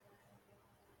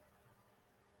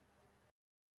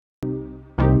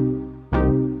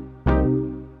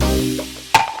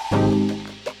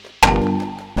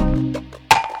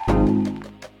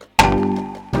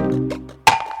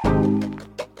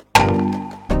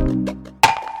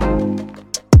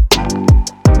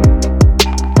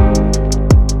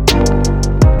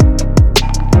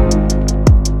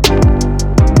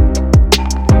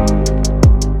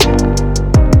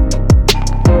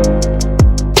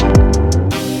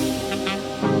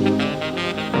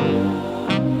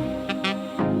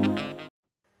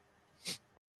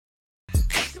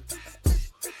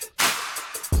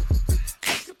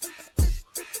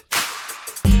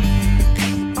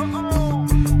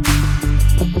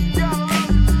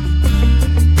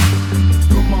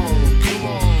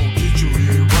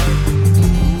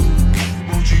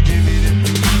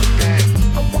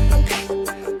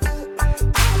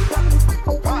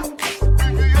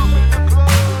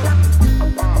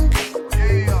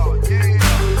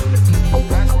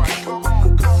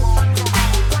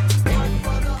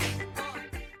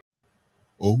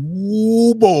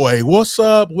Anyway, what's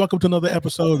up? Welcome to another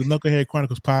episode of the Knucklehead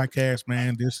Chronicles podcast,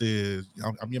 man.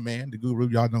 I'm your man, the guru.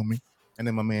 Y'all know me. And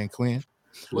then my man, Quinn.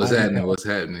 What's happening?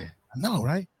 I know,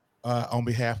 right? On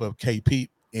behalf of K.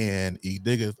 Pete and E.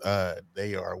 Diggers,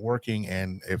 they are working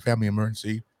and a family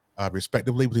emergency,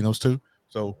 respectively, between those two.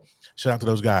 So shout out to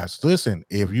those guys. Listen,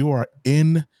 if you are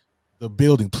in the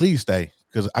building, please stay,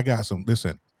 because I got some.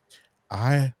 Listen,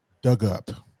 I dug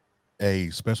up a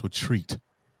special treat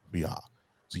for y'all.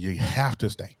 So you have to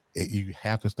stay. You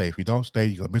have to stay. If you don't stay,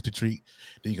 you're gonna miss the treat.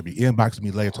 Then you're gonna be inboxing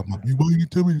me later talking about, why you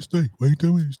tell me to stay? Why you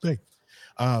tell me to stay?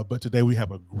 But today we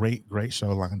have a great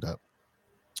show lined up.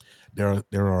 There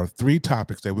are three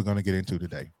topics that we're gonna get into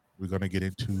today. We're gonna get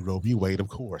into Roe v. Wade, of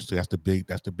course. So that's the big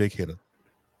hitter.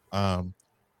 We're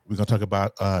gonna talk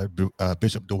about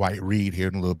Bishop Dwight Reed here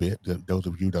in a little bit. Those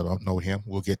of you that don't know him,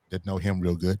 we'll get to know him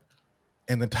real good.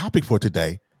 And the topic for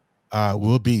today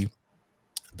will be,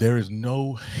 there is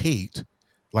no hate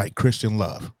like Christian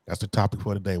love. That's the topic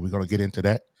for today. We're going to get into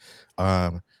that.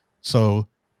 So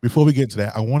before we get into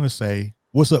that, I want to say,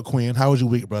 what's up, Quinn? How was your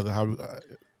week, brother?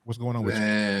 What's going on with you?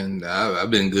 Man,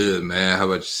 I've been good, man. How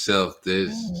about yourself?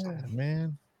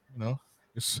 Man,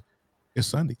 it's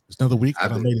Sunday. It's another week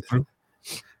that I made it through.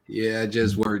 Yeah, I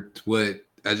just worked. I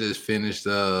just finished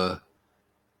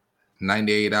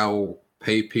 98-hour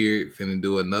pay period. Finna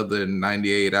do another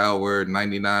 98-hour,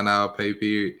 99-hour pay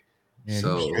period. Man,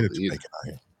 so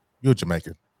you're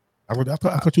Jamaican. I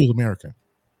thought you was American.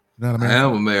 You're not American? I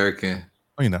am American.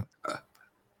 Oh, you're not.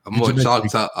 I'm more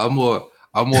Choctaw. I'm more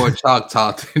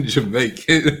Choctaw than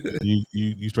Jamaican.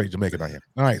 you straight Jamaican, I am.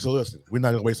 All right, so listen, we're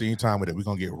not gonna waste any time with it. We're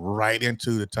gonna get right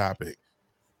into the topic.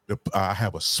 I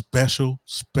have a special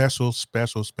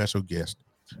guest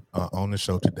on the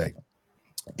show today,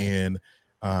 and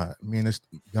me and this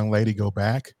young lady go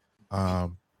back.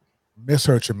 Miss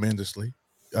her tremendously.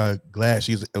 Glad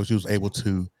she was able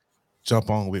to jump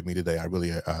on with me today. I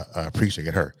really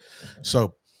appreciate her.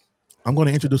 So I'm going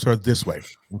to introduce her this way.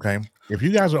 Okay, if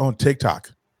you guys are on TikTok,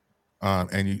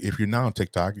 if you're not on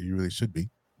TikTok, you really should be,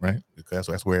 right? Because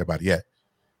that's where everybody at.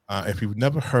 If you've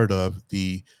never heard of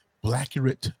the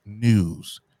Blackurate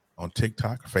News on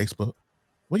TikTok or Facebook,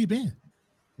 where you been?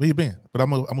 But I'm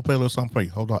gonna play a little something for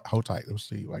you. Hold tight. Let's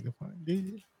see if I can find it.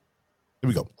 Here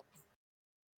we go.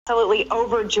 Absolutely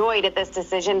overjoyed at this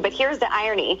decision, but here's the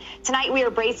irony. Tonight we are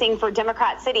bracing for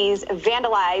Democrat cities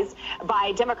vandalized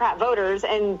by Democrat voters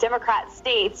and Democrat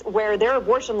states where their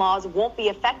abortion laws won't be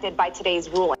affected by today's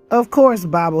ruling. Of course,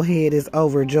 Bobblehead is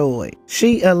overjoyed.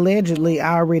 She allegedly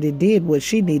already did what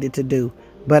she needed to do,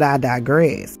 but I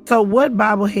digress. So what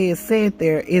Bobblehead said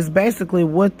there is basically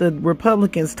what the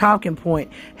Republicans' talking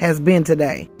point has been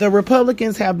today. The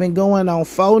Republicans have been going on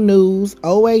faux news,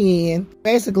 OAN,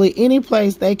 basically any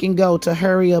place they can go to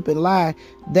hurry up and lie.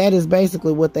 That is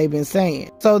basically what they've been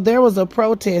saying. So there was a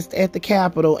protest at the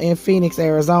Capitol in Phoenix,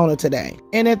 Arizona today.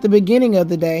 And at the beginning of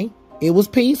the day, it was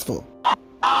peaceful.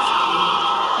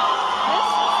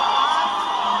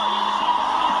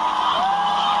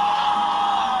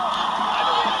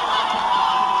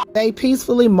 They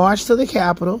peacefully marched to the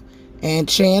Capitol and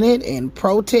chanted and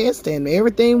protested, and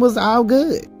everything was all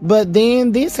good. But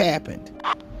then this happened.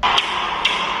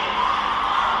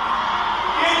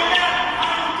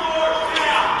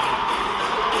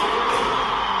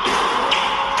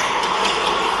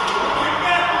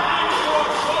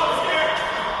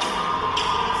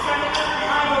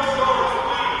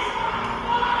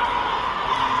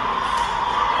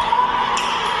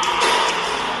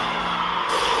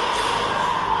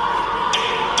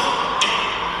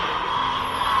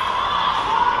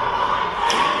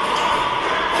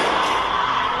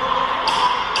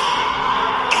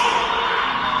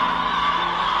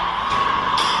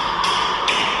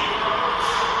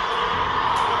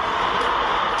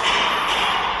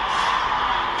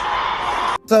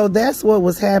 So that's what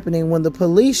was happening when the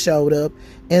police showed up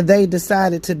and they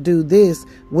decided to do this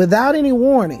without any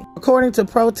warning. According to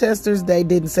protesters, they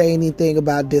didn't say anything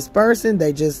about dispersing.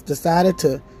 They just decided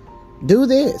to do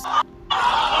this.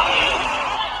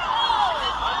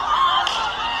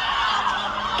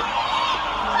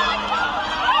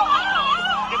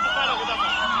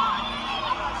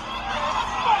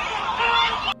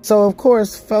 So, of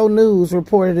course, faux news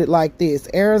reported it like this.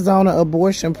 Arizona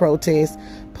abortion protest.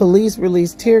 Police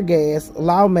released tear gas.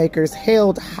 Lawmakers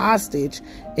held hostage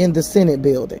in the Senate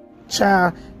building.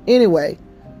 Child. Anyway,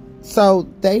 so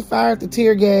they fired the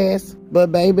tear gas. But,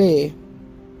 baby,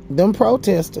 them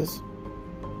protesters,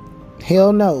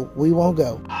 hell no, we won't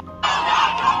go.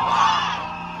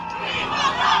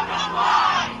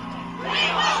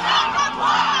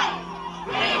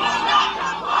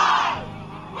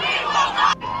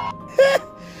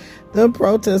 The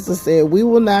protesters said, "We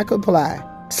will not comply."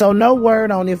 So, no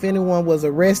word on if anyone was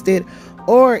arrested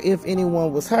or if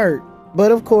anyone was hurt.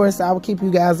 But of course, I will keep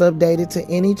you guys updated to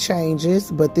any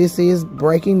changes. But this is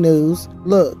breaking news.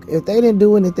 Look, if they didn't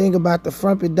do anything about the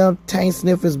front and dump tank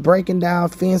sniffers breaking down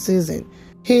fences and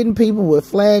hitting people with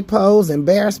flagpoles and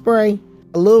bear spray,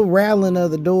 a little rattling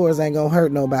of the doors ain't gonna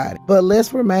hurt nobody. But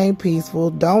let's remain peaceful.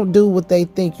 Don't do what they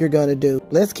think you're gonna do.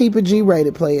 Let's keep it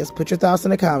G-rated, players. Put your thoughts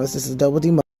in the comments. This is Double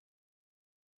D.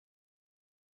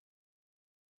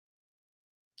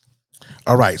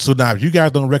 All right. So now, if you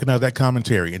guys don't recognize that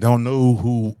commentary and don't know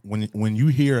who, when you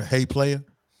hear "Hey Player,"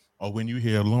 or when you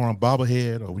hear Lauren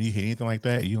Bobblehead, or when you hear anything like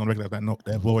that, you don't recognize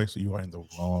that voice, you are in the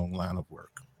wrong line of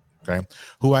work. Okay.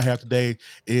 Who I have today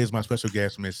is my special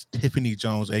guest, Miss Tiffany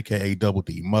Jones, aka Double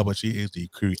D Mother. She is the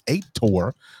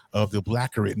creator of the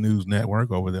Blackeret News Network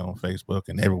over there on Facebook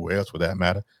and everywhere else for that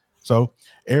matter. So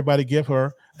everybody give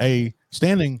her a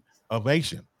standing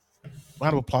ovation.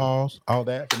 Round of applause, all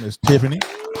that for Miss Tiffany.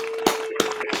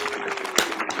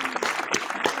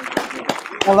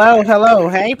 Hello, hello.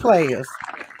 Hey, players.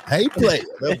 Hey, player.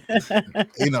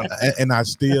 And I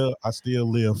still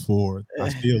live for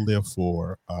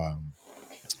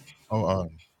oh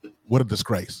what a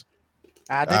disgrace.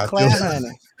 I I still declare,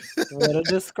 honey. What a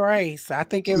disgrace. I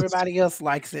think everybody else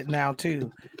likes it now,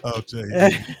 too. I'll tell you,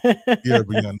 yeah,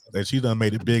 Brianna, that she done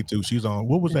made it big too. She's on,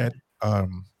 what was that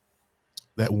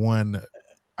one,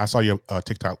 I saw your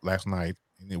TikTok last night,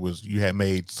 and it was, you had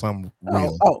made some Oh,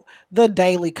 reel, oh, the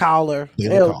Daily Caller.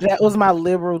 Daily Call. That was my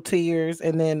liberal tears.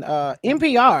 And then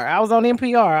NPR. I was on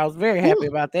NPR. I was very happy Ooh,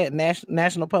 about that.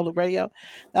 National Public Radio.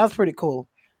 That was pretty cool.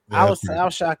 yeah, that's pretty I dope.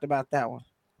 was shocked about that one.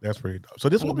 That's pretty dope. So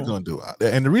this is what we're Hmm. gonna do.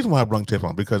 And the reason why I brought Tiff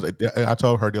on, because I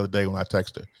told her the other day when I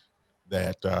texted her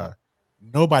that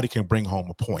nobody can bring home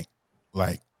a point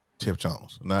like Tiff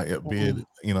Jones. Not be it,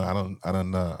 Hmm. I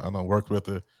don't work with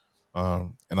her,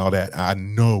 and all that. I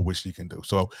know what she can do.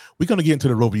 So we're gonna get into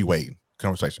the Roe v. Wade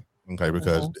conversation, okay?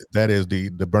 Because Hmm. that is the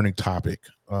burning topic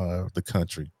of the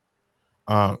country.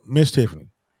 Miss Tiffany,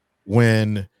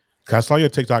 when 'cause I saw your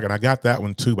TikTok and I got that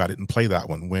one too, but I didn't play that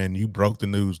one when you broke the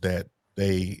news that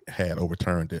they had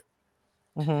overturned it.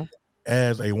 Hmm.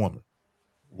 As a woman,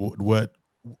 what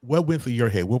what went through your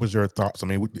head? What was your thoughts? I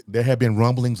mean, there had been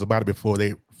rumblings about it before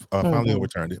they finally Hmm.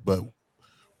 overturned it, but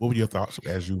what were your thoughts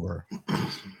as you were?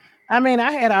 I mean,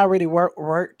 I had already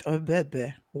worked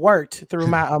through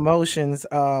my emotions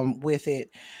with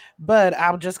it, but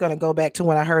I'm just gonna go back to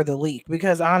when I heard the leak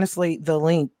because honestly, the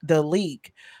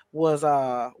leak was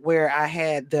where I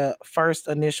had the first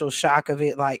initial shock of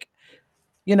it. Like,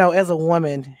 as a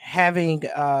woman having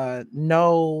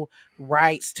no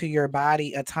rights to your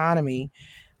body autonomy,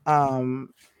 um,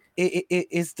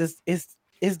 it's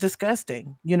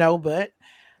disgusting. But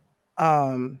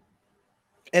um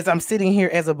as I'm sitting here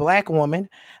as a black woman,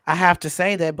 I have to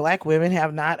say that black women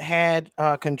have not had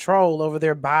control over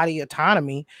their body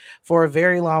autonomy for a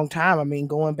very long time. I mean,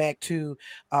 going back to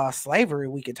slavery,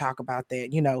 we could talk about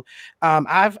that.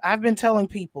 I've been telling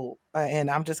people,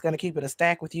 and I'm just going to keep it a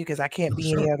stack with you because I can't Oh,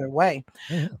 be any sure. other way.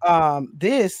 Yeah.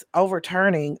 This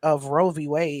overturning of Roe v.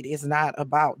 Wade is not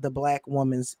about the black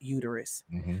woman's uterus.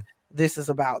 Hmm. This is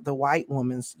about the white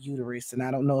woman's uterus. And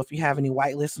I don't know if you have any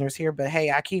white listeners here, but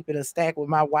hey, I keep it a stack with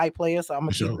my white players, so I'm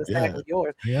gonna For keep it sure. a stack Yeah. with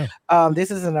yours. Yeah.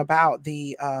 This isn't about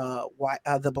the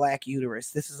black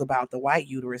uterus. This is about the white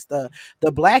uterus. The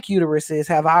black uteruses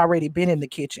have already been in the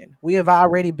kitchen. We have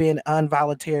already been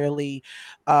involuntarily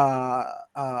uh,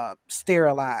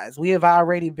 sterilized. We have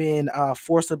already been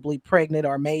forcibly pregnant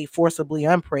or made forcibly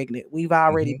unpregnant. We've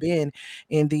already Hmm. been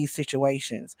in these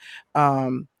situations.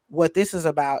 What this is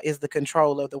about is the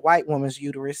control of the white woman's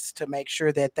uterus to make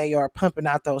sure that they are pumping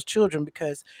out those children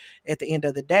because at the end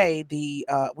of the day, the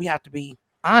we have to be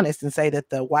honest and say that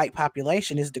the white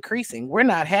population is decreasing.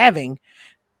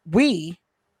 We,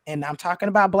 and I'm talking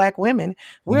about black women,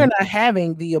 we're Hmm. not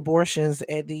having the abortions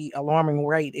at the alarming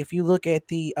rate. If you look at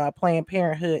the Planned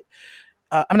Parenthood,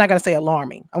 I'm not going to say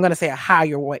alarming. I'm going to say a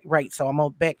higher rate. So I'm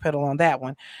going to backpedal on that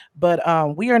one. But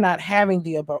we are not having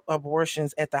the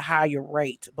abortions at the higher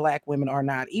rate. Black women are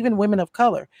not. Even women of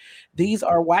color. These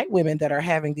are white women that are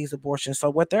having these abortions. So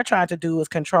what they're trying to do is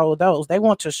control those. They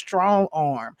want to strong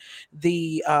arm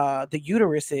the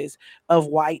uteruses of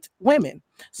white women.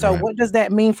 So Right. what does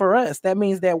that mean for us? That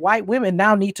means that white women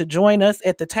now need to join us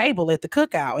at the table at the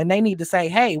cookout, and they need to say,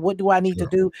 "Hey, what do I need to Sure.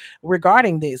 do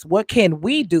regarding this? What can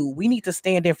we do? We need to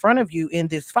stand in front of you in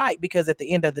this fight because at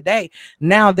the end of the day,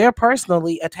 now they're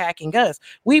personally attacking us.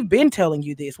 We've been telling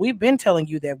you this. We've been telling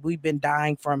you that we've been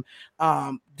dying from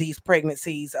these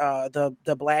pregnancies,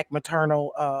 the black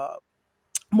maternal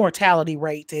mortality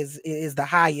rate is the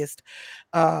highest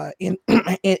in,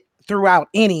 in throughout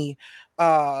any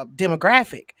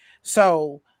demographic.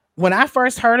 So when I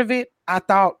first heard of it, I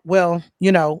thought, well,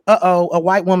 a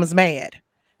white woman's mad.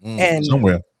 And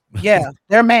Somewhere. yeah,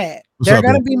 they're mad. What's They're up,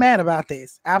 gonna man? be mad about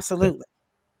this. Absolutely.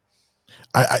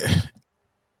 I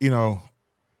you know,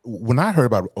 when I heard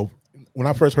about when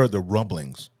I first heard the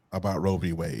rumblings about Roe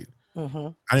v. Wade, Hmm.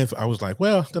 I was like,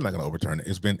 well, they're not going to overturn it.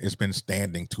 It's been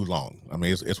standing too long. I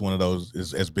mean, it's one of those.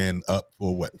 It's been up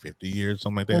for what 50 years,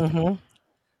 something like that. Hmm.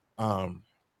 Um,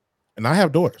 and I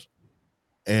have daughters,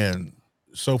 and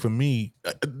so for me,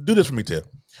 do this for me, Tiff.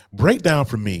 Break down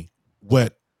for me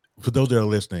what for those that are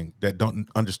listening that don't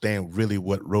understand really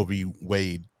what Roe v.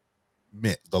 Wade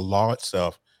meant, the law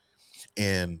itself,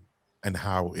 and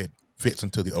how it fits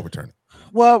into the overturning.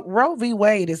 Well, Roe v.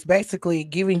 Wade is basically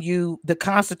giving you the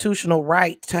constitutional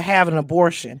right to have an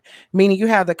abortion, meaning you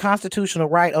have the constitutional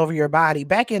right over your body.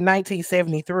 Back in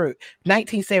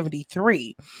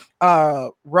 1973,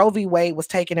 Roe v. Wade was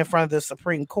taken in front of the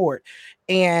Supreme Court,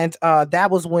 and that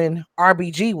was when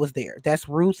RBG was there. That's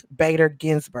Ruth Bader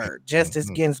Ginsburg, Justice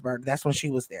Mhm. Ginsburg. That's when she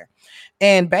was there.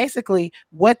 And basically,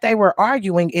 what they were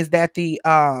arguing is that the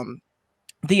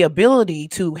ability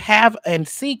to have and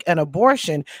seek an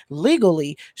abortion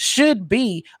legally should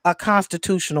be a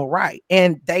constitutional right,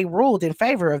 and they ruled in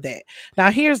favor of that. Now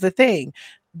here's the thing,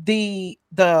 the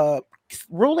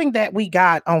ruling that we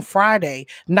got on Friday,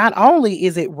 not only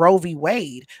is it Roe v.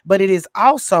 Wade, but it is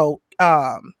also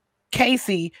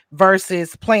Casey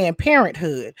versus Planned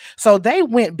Parenthood. So they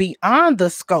went beyond the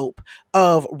scope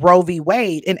of Roe v.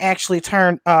 Wade and actually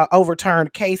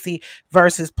overturned Casey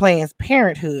versus Planned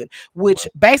Parenthood, which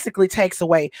basically takes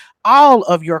away all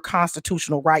of your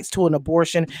constitutional rights to an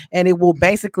abortion, and it will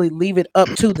basically leave it up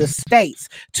to the states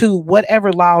to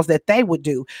whatever laws that they would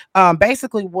do.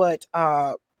 Basically, what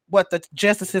the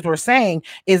justices were saying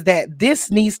is that this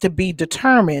needs to be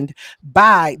determined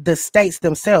by the states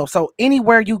themselves. So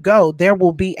anywhere you go, there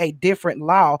will be a different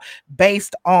law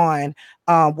based on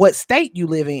what state you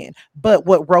live in. But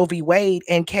what Roe v. Wade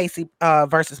and Casey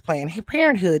versus Planned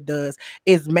Parenthood does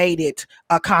is made it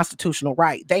a constitutional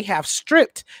right. They have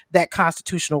stripped that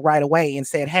constitutional right away and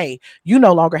said, hey, you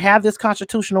no longer have this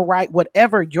constitutional right.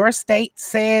 Whatever your state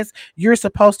says you're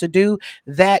supposed to do,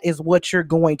 that is what you're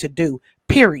going to do,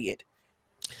 period.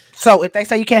 So if they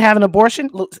say you can't have an abortion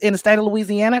in the state of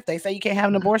Louisiana, if they say you can't have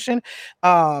an abortion,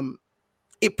 um,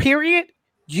 period,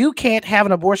 you can't have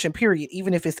an abortion, period,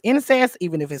 even if it's incest,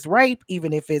 even if it's rape,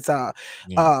 even if it's Yeah,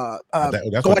 that's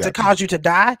what going to got me. cause you to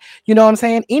die. You know what I'm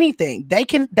saying? Anything. They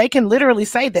can literally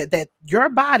say that your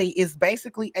body is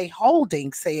basically a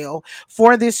holding cell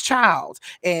for this child,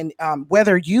 and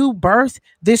whether you birth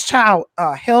this child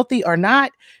healthy or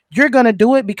not, you're gonna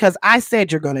do it because I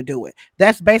said you're gonna do it.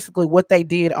 That's basically what they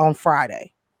did on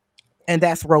Friday, and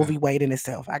that's Roe v. Wade in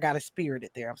itself. I got to spirit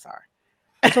it there. I'm sorry.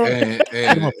 It's all right. and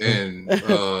Get 'em and up,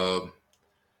 man. and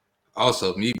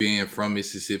also me being from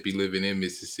Mississippi, living in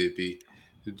Mississippi,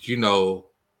 you know,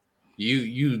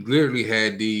 you literally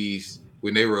had these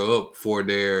when they were up for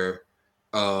their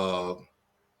uh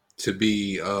to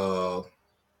be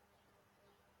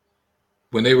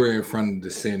when they were in front of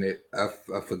the Senate.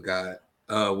 I forgot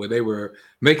when they were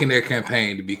making their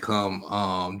campaign to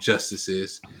become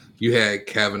justices. You had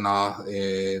Kavanaugh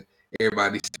and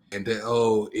everybody saying that,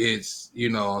 oh, it's, you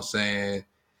know what I'm saying,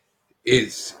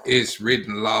 it's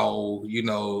written law, you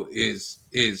know,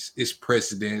 it's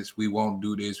precedence. We won't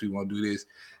do this, we won't do this.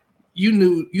 You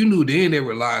knew then they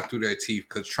were lying through their teeth,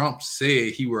 because Trump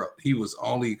said he was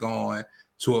only going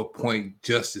to appoint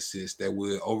justices that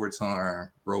would overturn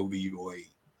Roe v. Wade.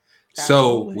 So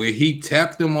Absolutely. when he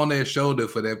tapped them on their shoulder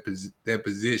for that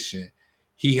position,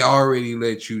 he already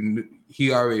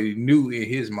he already knew in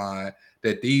his mind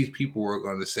that these people were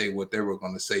going to say what they were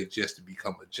going to say just to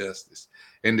become a justice.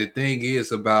 And the thing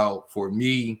is about, for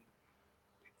me,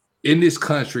 in this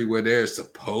country where there's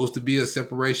supposed to be a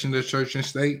separation of church and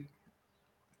state,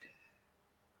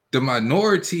 the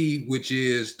minority, which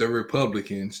is the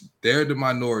Republicans, they're the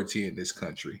minority in this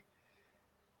country.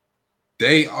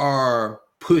 They are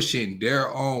pushing their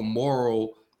own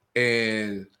moral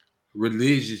and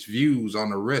religious views on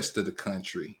the rest of the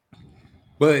country.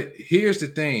 But here's the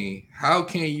thing: how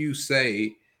can you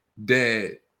say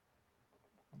that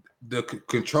the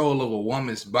control of a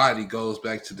woman's body goes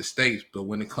back to the states, but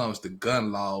when it comes to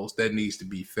gun laws, that needs to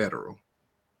be federal?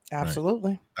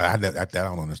 Absolutely. I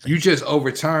don't understand. You just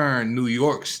overturned New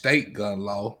York state gun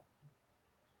law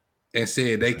and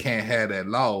said they can't have that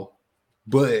law,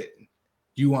 but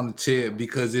you want to tell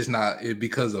because it's not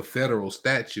because of federal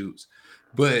statutes.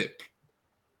 But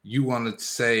you want to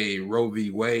say Roe v.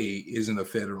 Wade isn't a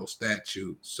federal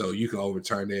statute, so you can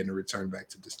overturn that and return back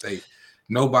to the state.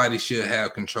 Nobody should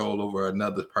have control over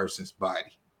another person's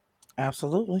body.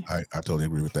 Absolutely. I totally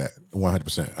agree with that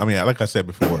 100%. I mean, like I said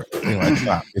before, at the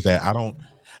top, is that I don't,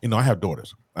 I have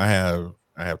daughters. I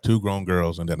have two grown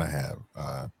girls, and then I have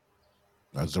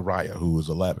Zariah, who is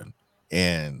 11.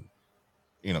 And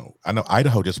I know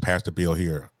Idaho just passed a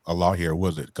law here,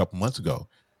 was it a couple months ago,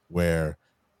 where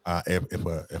if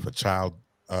a child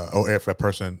or if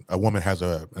a woman has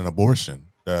an abortion,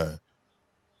 the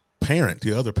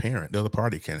other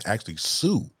party can actually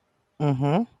sue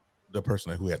Mm-hmm. the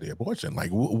person who had the abortion.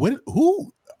 Like, what?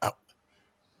 Who?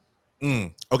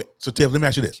 Okay, so Tiff, let me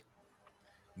ask you this: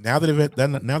 now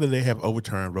that they have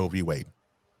overturned Roe v. Wade,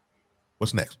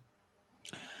 what's next?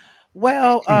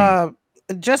 Well,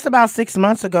 just about 6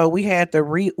 months ago, we had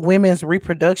the Women's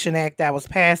Reproduction Act that was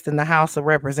passed in the House of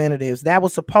Representatives. That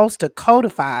was supposed to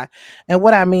codify, and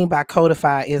what I mean by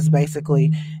codify is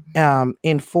basically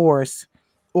enforce,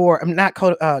 or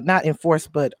not enforce,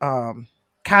 but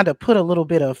kind of put a little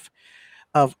bit of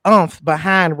umph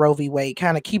behind Roe v. Wade,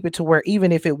 kind of keep it to where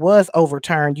even if it was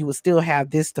overturned, you would still have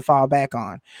this to fall back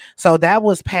on. So that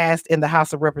was passed in the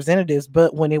House of Representatives,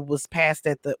 but when it was passed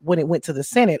when it went to the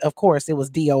Senate, of course, it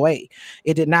was DOA.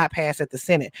 It did not pass at the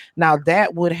Senate. Now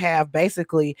that would have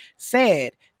basically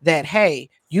said that, hey,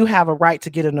 you have a right to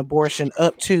get an abortion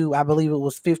up to, I believe it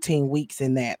was 15 weeks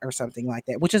in that or something like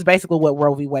that, which is basically what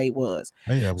Roe v. Wade was.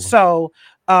 Yeah, So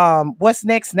what's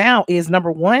next now is,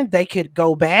 number one, they could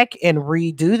go back and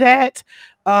redo that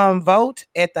vote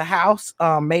at the House,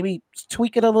 maybe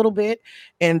tweak it a little bit,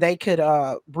 and they could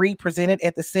re-present it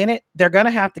at the Senate. They're going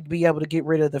to have to be able to get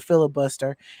rid of the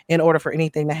filibuster in order for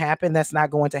anything to happen. That's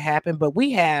not going to happen, but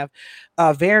we have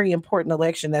a very important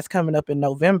election that's coming up in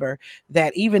November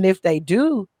that even if they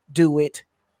do it,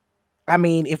 I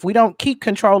mean, if we don't keep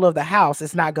control of the House,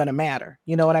 it's not going to matter.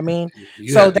 You know what I mean?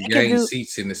 You So have to they can gain do.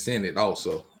 seats in the Senate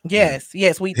also. Yes,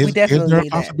 we is definitely there a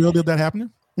need that. possibility of that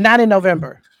happening? Not in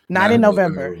November. Not Not in in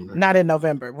November. November. Not in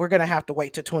November. We're gonna have to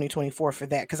wait to 2024 for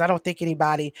that, because I don't think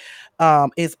anybody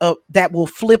is up that will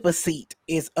flip a seat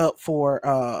is up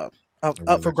for up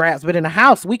for Really? grabs. But in the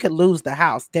House, we could lose the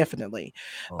House, definitely.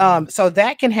 Oh, So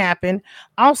that can happen.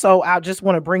 Also, I just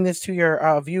want to bring this to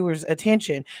your viewers'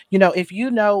 attention. If you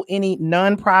know any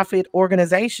nonprofit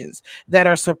organizations that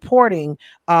are supporting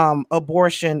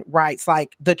abortion rights,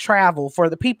 like the travel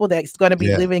for the people that's going to be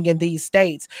yeah, living in these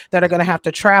states that are going to have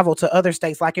to travel to other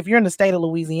states. Like if you're in the state of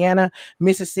Louisiana,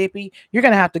 Mississippi, you're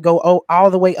going to have to go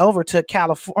all the way over to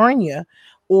California,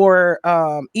 or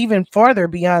even farther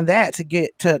beyond that to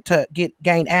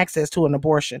gain access to an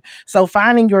abortion. So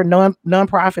finding your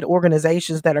nonprofit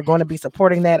organizations that are going to be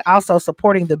supporting that, also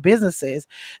supporting the businesses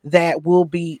that will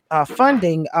be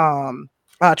funding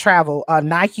travel.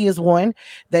 Nike is one.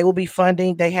 They will be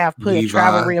funding. They have put a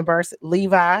travel Levi, reimbursement.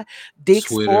 Levi, Dick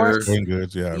Twitter, Sports. Sporting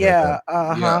goods. Yeah, I read that. Yeah. yeah,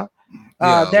 Uh-huh.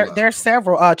 yeah, There's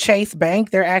several. Chase Bank,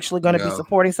 they're actually going to be yeah.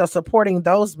 supporting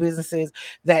those businesses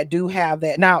that do have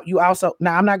that. Now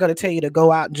I'm not going to tell you to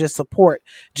go out and just support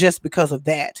just because of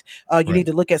that. You Right, need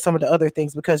to look at some of the other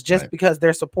things, because just right, because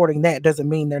they're supporting that doesn't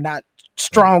mean they're not right.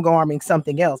 strong arming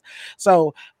something else.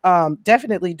 So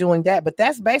definitely doing that. But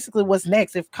that's basically what's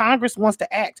next. If Congress wants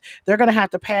to act, they're going to have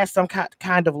to pass some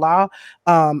kind of law.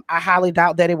 I highly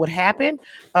doubt that it would happen.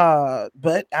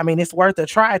 But I mean, it's worth a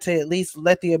try to at least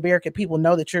let the American people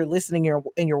know that you're listening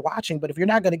and you're watching. But if you're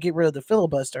not going to get rid of the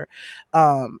filibuster,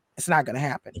 it's not going to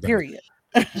happen. Okay. Period.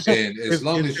 And as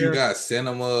long Is as you there? got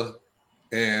cinema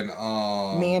and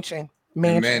Mansion, and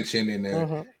mansion. mansion in there,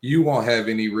 Hmm. you won't have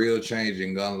any real change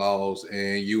in gun laws,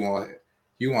 and you won't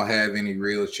have any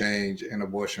real change in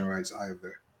abortion rights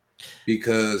either,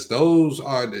 because those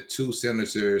are the two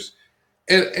senators.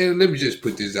 And let me just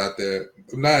put this out there,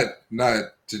 not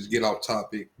to get off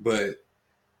topic, but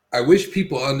I wish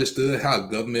people understood how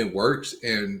government works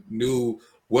and knew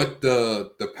what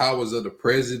the powers of the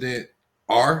president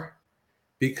are,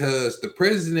 because the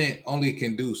president only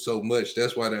can do so much.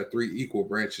 That's why there are three equal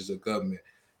branches of government.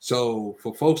 So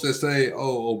for folks that say,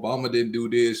 "Oh, Obama didn't do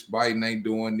this, Biden ain't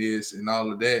doing this," and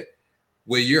all of that,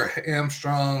 when you're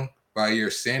hamstrung by your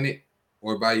Senate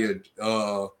or by your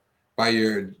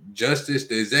justice,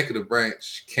 the executive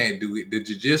branch can't do it. The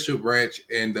judicial branch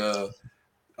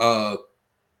uh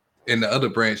and the other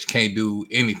branch can't do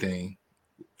anything.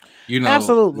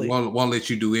 Absolutely. Won't let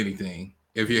you do anything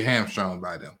if you're hamstrung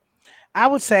by them. I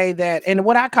would say that, and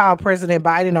what I call President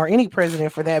Biden or any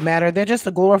president for that matter, they're just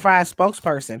a glorified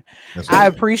spokesperson. That's I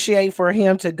right. appreciate for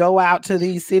him to go out to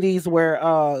these cities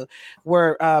where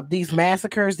these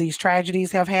massacres, these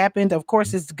tragedies have happened. Of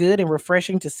course, it's good and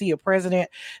refreshing to see a president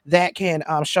that can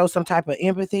show some type of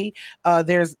empathy.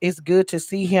 It's good to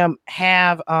see him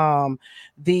have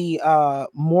the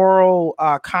moral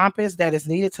compass that is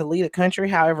needed to lead a country.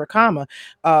 However, comma,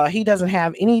 he doesn't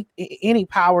have any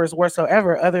powers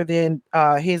whatsoever other than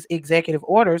his executive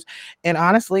orders. And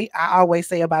honestly, I always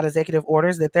say about executive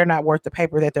orders that they're not worth the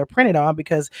paper that they're printed on,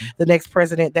 because the next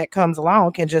president that comes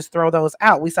along can just throw those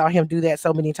out. We saw him do that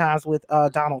so many times with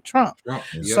Donald Trump. Trump,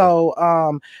 yeah.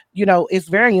 So, it's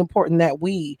very important that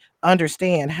we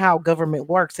understand how government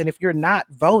works. And if you're not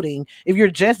voting, if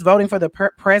you're just voting for the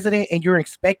president and you're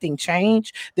expecting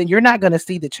change, then you're not going to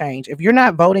see the change. If you're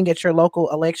not voting at your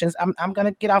local elections, I'm going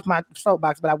to get off my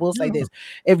soapbox, but I will say this.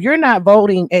 If you're not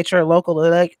voting at your local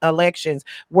elections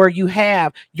where you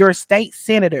have your state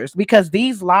senators, because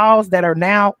these laws that are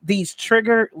now, these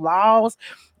trigger laws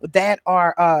that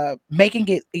are making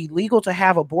it illegal to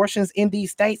have abortions in these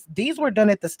states, these were done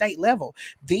at the state level.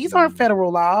 These aren't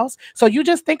federal laws. So you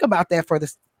just think about that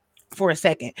for a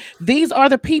second. These are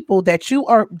the people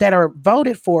that are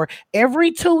voted for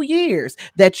every 2 years,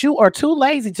 that you are too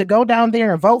lazy to go down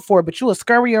there and vote for, but you will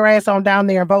scurry your ass on down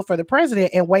there and vote for the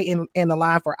president and wait in the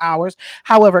line for hours.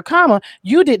 However, comma,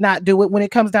 you did not do it when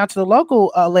it comes down to the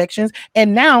local elections,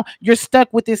 and now you're stuck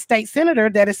with this state senator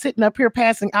that is sitting up here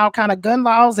passing all kind of gun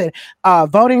laws and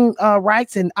voting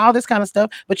rights and all this kind of stuff,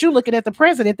 but you looking at the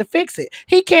president to fix it.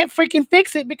 He can't freaking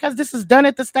fix it because this is done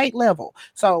at the state level.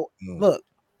 So look,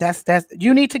 that's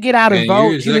you need to get out and And you're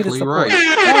vote. You need to exactly support. right.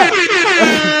 Yeah.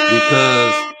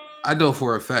 Because I know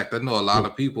for a fact, I know a lot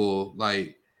of people,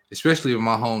 like, especially in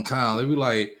my hometown, they be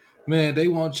like, man, they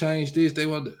want to change this. They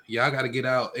want, yeah, I got to get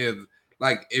out. And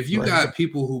like, if you got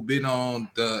people who've been on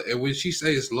and when she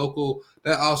says local,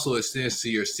 that also extends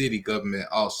to your city government,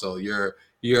 also your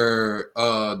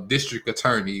district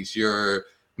attorneys, your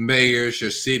mayors,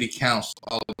 your city council,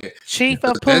 all of that. Chief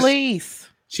of police.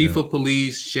 Chief of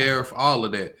police, sheriff, all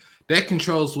of that. That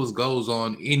controls what goes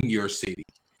on in your city.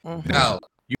 Now,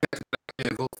 you have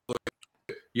to vote for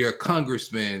your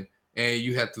congressman, and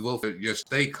you have to vote for your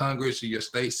state congress and your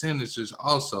state senators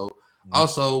also.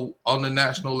 Also on the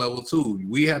national level too.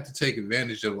 We have to take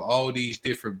advantage of all these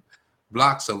different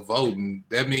blocks of voting.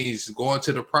 That means going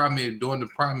to the primary, doing the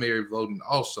primary voting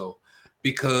also,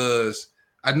 because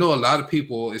I know a lot of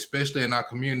people, especially in our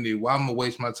community, why I'm gonna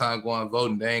waste my time going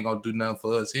voting? They ain't gonna do nothing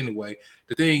for us anyway.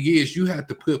 The thing is, you have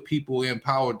to put people in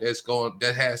power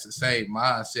that has the same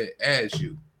mindset as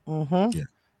you. Yeah.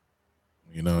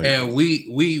 And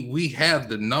we have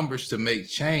the numbers to make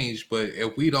change, but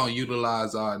if we don't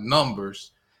utilize our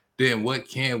numbers, then what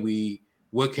can we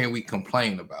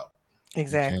complain about?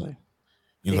 Exactly.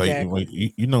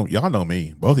 Y'all know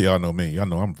me. Both of y'all know me. Y'all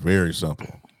know I'm very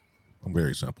simple. I'm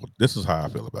very simple. This is how I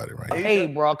feel about it right now. Hey,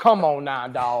 bro, come on now,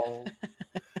 dog.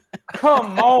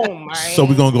 Come on, man. So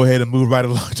we're gonna go ahead and move right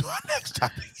along to our next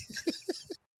topic.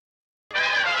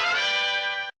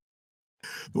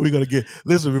 We're gonna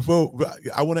listen. Before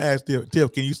I want to ask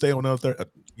Tiff, can you stay on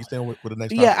you stay on with the next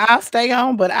topic? Yeah, I'll stay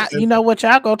on, but you know what,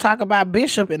 y'all go talk about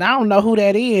Bishop, and I don't know who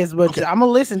that is, but I'm gonna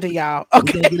listen to y'all.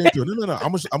 Okay, we're gonna get into it. No.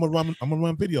 I'm gonna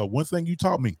run video. One thing you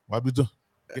taught me while we do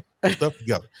get stuff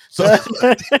together. So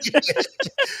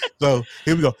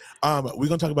here we go. We're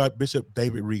gonna talk about Bishop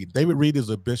David Reed. David Reed is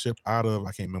a bishop out of,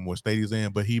 I can't remember what state he's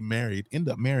in, but he ended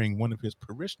up marrying one of his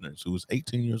parishioners who was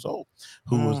 18 years old,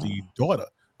 who was the daughter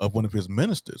of one of his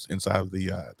ministers inside of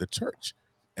the church.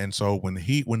 And so when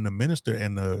the minister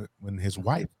and when his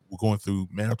wife were going through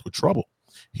marital trouble,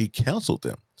 he counseled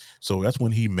them. So that's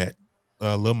when he met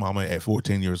little mama at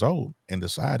 14 years old and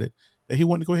decided that he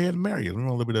wanted to go ahead and marry her.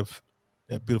 Remember a little bit of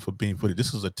that beautiful being footage.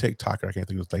 This is a TikToker. I can't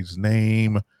think of the lady's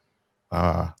name.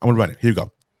 I'm gonna run it. Here you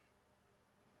go.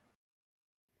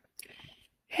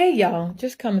 Hey y'all,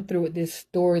 just coming through with this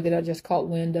story that I just caught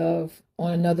wind of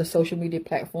on another social media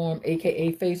platform,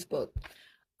 aka Facebook.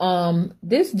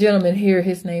 This gentleman here,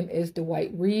 his name is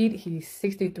Dwight Reed. He's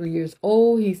 63 years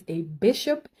old. He's a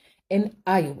bishop in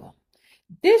Iowa.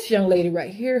 This young lady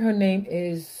right here, her name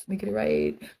is, make it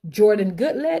right, Jordan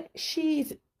Goodlet.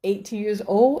 She's 18 years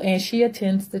old and she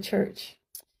attends the church.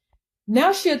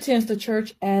 Now she attends the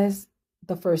church as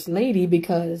the first lady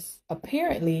because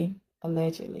apparently,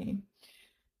 allegedly,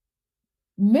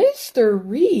 Mr.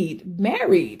 Reed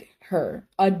married her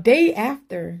a day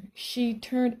after she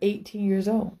turned 18 years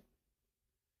old.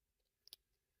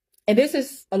 And this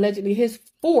is allegedly his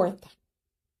fourth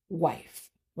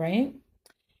wife, right?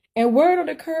 And word on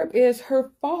the curb is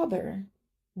her father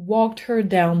walked her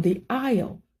down the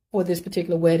aisle for this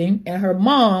particular wedding, and her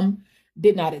mom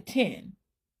did not attend.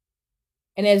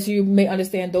 And as you may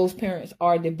understand, those parents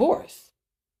are divorced.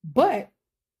 But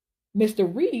Mr.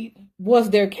 Reed was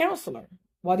their counselor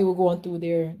while they were going through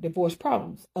their divorce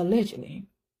problems, allegedly.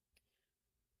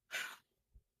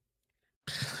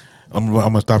 I'm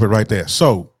gonna stop it right there.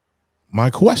 So, my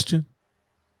question: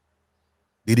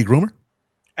 did he groom her?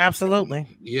 Absolutely.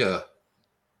 Yeah.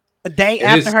 A day It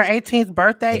after is her 18th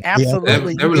birthday,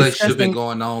 absolutely. that You relationship been disgusting.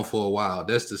 going on for a while.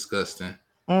 That's disgusting.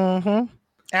 Mm-hmm. And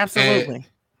Absolutely.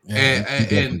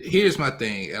 and here's my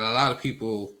thing, and a lot of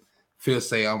people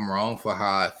say I'm wrong for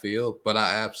how I feel, but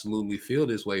I absolutely feel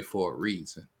this way for a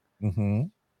reason. Mm-hmm.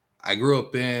 I grew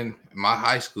up in my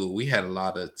high school. We had a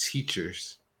lot of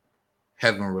teachers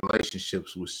having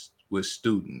relationships with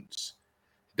students.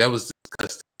 That was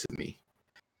disgusting to me,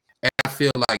 and I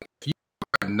feel like if you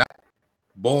are not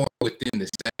born within the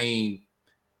same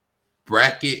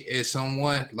bracket as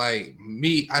someone like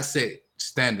me, I set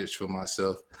standards for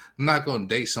myself. I'm not gonna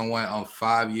date someone I'm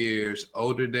 5 years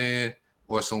older than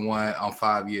or someone I'm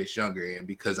 5 years younger than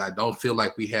because I don't feel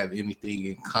like we have anything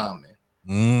in common.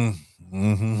 Mm-hmm.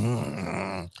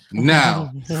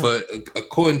 Now, for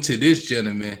according to this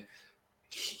gentleman,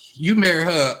 you married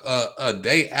her a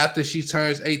day after she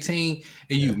turns 18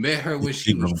 and you met her when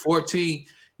she was 14.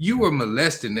 You were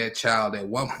molesting that child at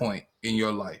one point in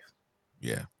your life.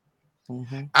 Yeah.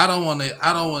 Mm-hmm. I don't want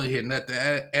to hear nothing,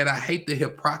 and I hate the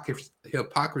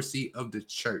hypocrisy of the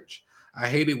church. I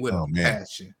hate it with a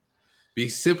passion.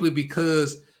 Simply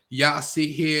because y'all sit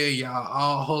here, y'all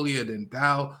all holier than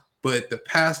thou, but the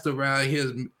pastor around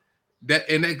here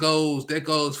that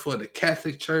goes for the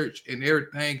Catholic Church and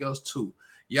everything else too.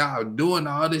 Y'all doing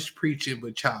all this preaching,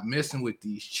 but y'all messing with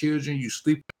these children. You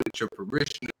sleeping with your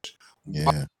parishioners,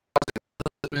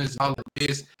 all of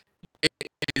this,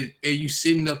 and you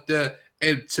sitting up there.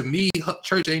 And to me,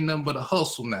 church ain't nothing but a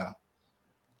hustle now.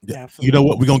 Yeah. You know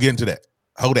what? We're gonna get into that.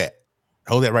 Hold that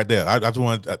right there. I just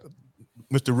want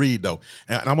Mr. Reed though,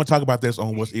 and I'm gonna talk about this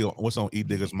on what's on E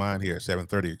Digger's mind here at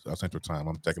 7:30 Central Time.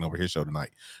 I'm taking over his show tonight,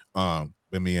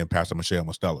 with me and Pastor Michelle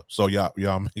Mostella. So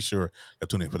y'all make sure you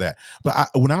tune in for that.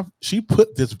 But she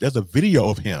put this, there's a video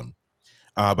of him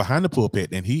behind the pulpit,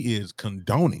 and he is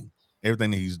condoning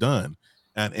everything that he's done,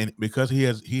 and because he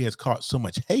has caught so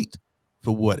much hate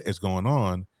for what is going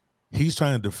on, he's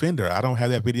trying to defend her. I don't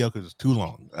have that video because it's too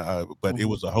long, but it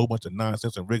was a whole bunch of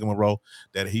nonsense and rigmarole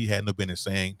that he had no business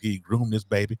saying. He groomed this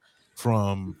baby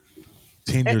from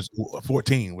 10 years,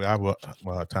 14,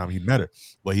 time he met her.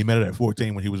 Well, he met her at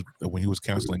 14 when he was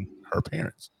counseling her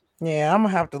parents. Yeah, I'm gonna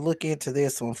have to look into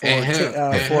this one for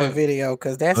a video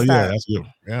because that's that's good.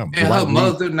 Yeah, and her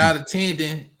mother not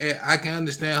attending, and I can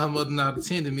understand her mother not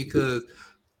attending because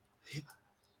she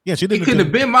didn't. It could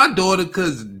have been my daughter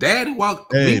because Daddy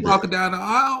walking down the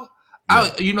aisle.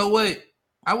 You know what?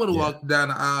 I would have walked down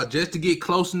the aisle just to get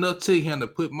close enough to him to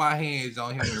put my hands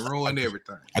on him and ruin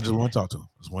everything. I just want to talk to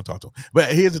him.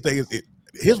 But here's the thing: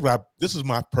 this is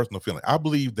my personal feeling. I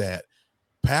believe that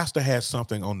Pastor has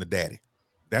something on the daddy.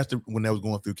 That's when they was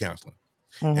going through counseling,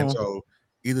 and so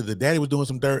either the daddy was doing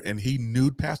some dirt and he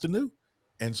knew Pastor knew,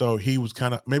 and so he was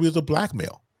kind of, maybe it was a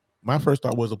blackmail. My first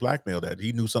thought was a blackmail, that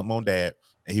he knew something on dad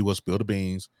and he will spill the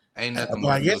beans. Ain't nothing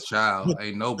worth your child.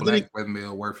 Ain't no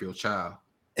blackmail worth your child.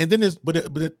 And then but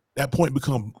at that point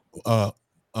become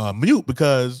mute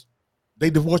because they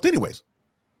divorced anyways.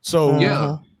 So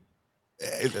yeah.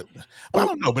 I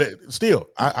don't know, but still,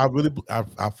 I really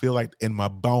feel like in my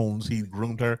bones he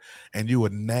groomed her, and you a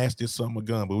nasty son of a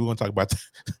gun. But we're gonna talk about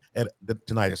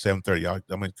tonight at 7:30. Y'all,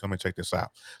 I'm gonna come and check this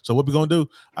out. So what we're gonna do?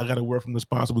 I got a word from the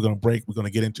sponsor. We're gonna break. We're gonna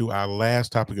get into our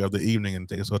last topic of the evening,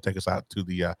 and it's gonna take us out to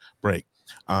the break.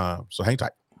 So hang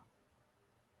tight.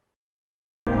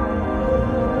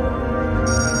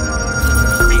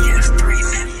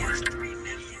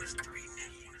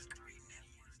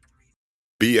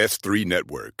 BS3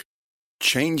 Network,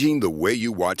 changing the way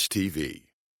you watch TV.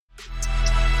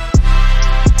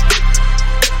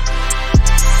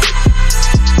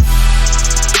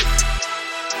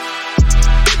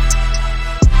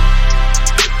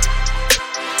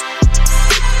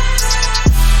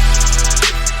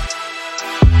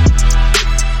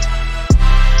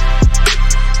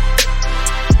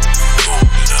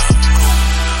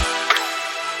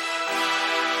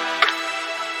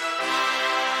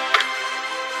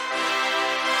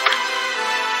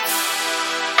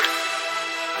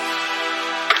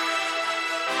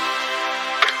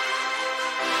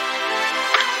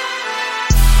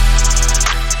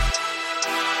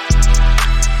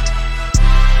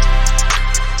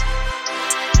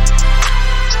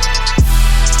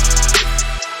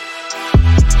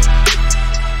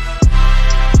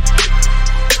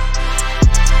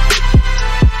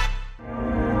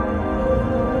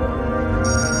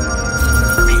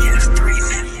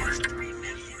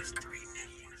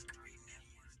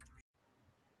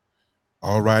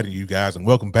 All right, you guys, and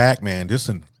welcome back, man.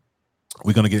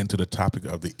 We're gonna get into the topic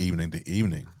of the evening.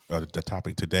 The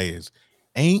topic today is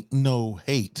 "Ain't No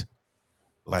Hate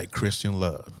Like Christian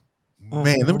Love."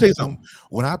 Man, let me tell you something.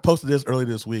 When I posted this earlier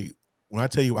this week, when I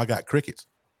tell you I got crickets,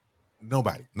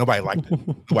 nobody liked it.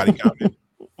 Nobody commented.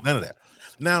 None of that.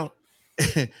 Now,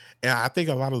 and I think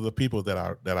a lot of the people that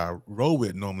I roll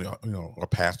with normally, are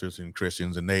pastors and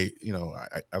Christians, and they,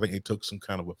 I think they took some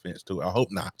kind of offense to it. I hope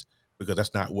not, because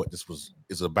that's not what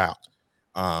is about.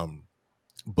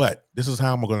 But this is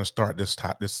how I'm going to start this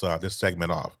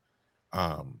segment off.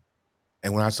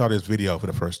 And when I saw this video for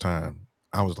the first time,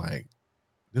 I was like,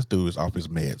 this dude is off his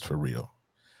meds for real.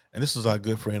 And this is our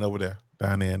good friend over there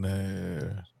down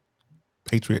in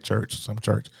Patriot Church, some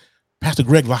church, Pastor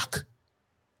Greg Locke.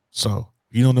 So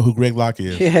you don't know who Greg Locke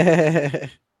is?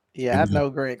 Yeah, I know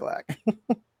Greg Locke.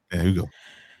 There you go.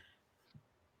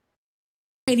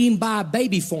 Can't even buy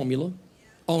baby formula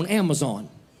on Amazon.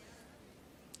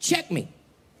 Check me.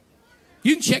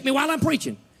 You can check me while I'm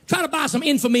preaching. Try to buy some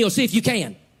Infamil, see if you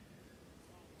can.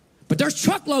 But there's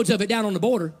truckloads of it down on the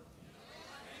border.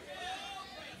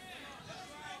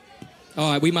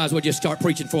 All right, we might as well just start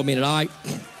preaching for a minute, all right?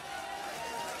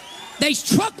 There's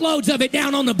truckloads of it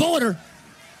down on the border.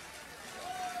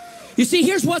 You see,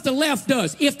 here's what the left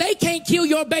does. If they can't kill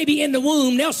your baby in the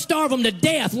womb, they'll starve them to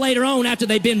death later on after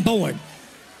they've been born.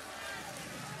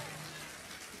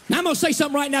 Now, I'm going to say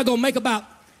something right now going to make about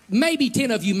maybe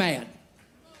 10 of you mad.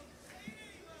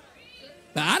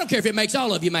 But I don't care if it makes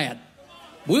all of you mad.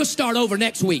 We'll start over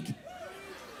next week.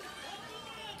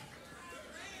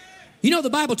 You know, the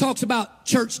Bible talks about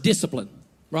church discipline,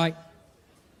 right?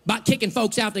 About kicking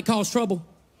folks out that cause trouble.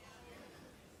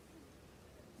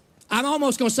 I'm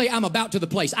almost going to say I'm about to the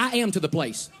place. I am to the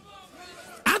place.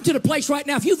 I'm to the place right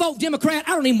now. If you vote Democrat,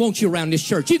 I don't even want you around this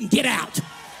church. You can get out.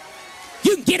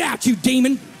 You can get out, you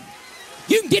demon.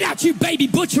 You can get out, you baby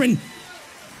butchering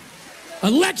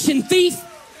election thief.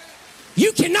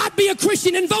 You cannot be a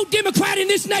Christian and vote Democrat in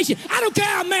this nation. I don't care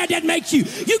how mad that makes you.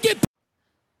 You get...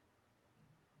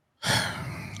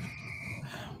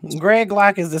 Greg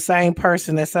Locke is the same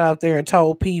person that sat out there and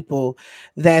told people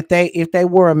that if they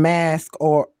wore a mask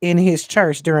or in his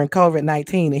church during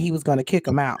COVID-19, that he was going to kick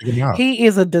them out. He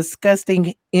is a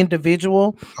disgusting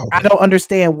individual. Okay. I don't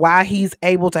understand why he's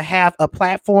able to have a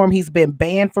platform. He's been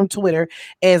banned from Twitter,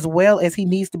 as well as he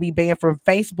needs to be banned from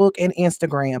Facebook and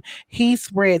Instagram. He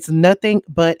spreads nothing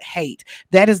but hate.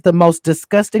 That is the most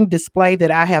disgusting display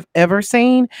that I have ever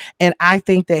seen. And I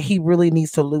think that he really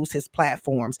needs to lose his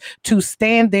platforms to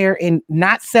stand there and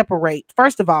not separate.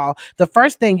 First of all, the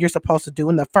first thing you're supposed to do,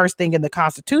 and the first thing in the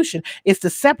Constitution, is to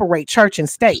separate church and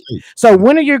state. So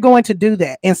when are you going to do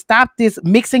that and stop this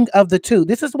mixing of the two?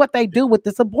 This is what they do with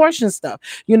this abortion stuff.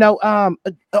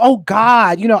 Oh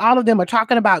God, all of them are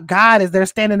talking about God as they're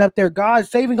standing up there, God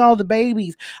saving all the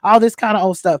babies, all this kind of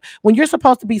old stuff. When you're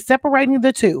supposed to be separating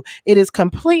the two, it is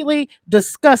completely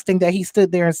disgusting that he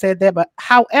stood there and said that. But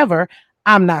however,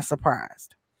 I'm not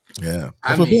surprised. Yeah,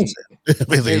 I mean,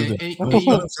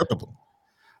 unacceptable.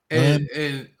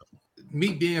 And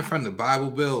me being from the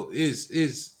Bible Belt is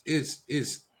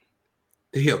the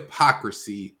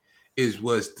hypocrisy is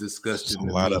what's disgusting.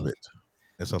 A lot of it.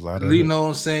 It's a lot of it. You know what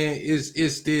I'm saying?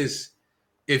 It's this.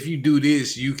 If you do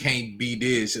this, you can't be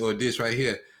this or this right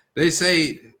here. They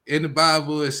say in the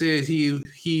Bible it says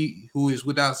he who is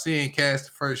without sin cast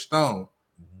the first stone.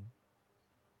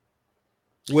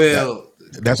 Well,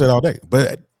 that's it all day.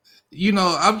 But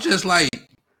I'm just like,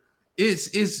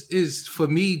 it's for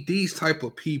me, these type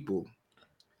of people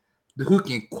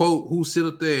who sit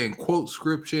up there and quote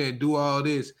scripture and do all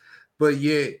this, but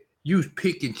yet you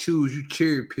pick and choose, you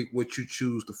cherry pick what you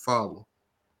choose to follow.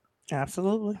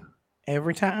 Absolutely.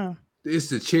 Every time. It's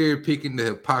the cherry picking, the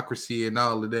hypocrisy and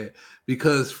all of that.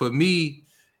 Because for me,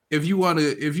 if you want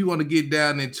to get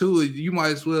down into it, you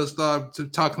might as well start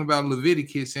talking about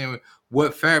Leviticus and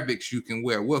what fabrics you can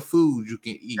wear, what foods you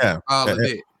can eat, all of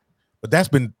that. But that's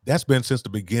been since the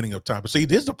beginning of time. But see,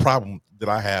 this is the problem that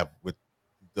I have with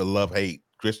the love-hate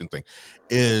Christian thing,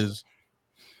 is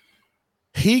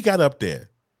he got up there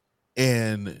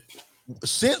and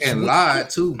lied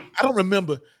too. I don't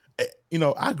remember.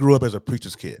 I grew up as a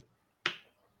preacher's kid.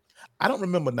 I don't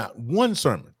remember not one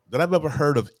sermon that I've ever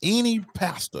heard of any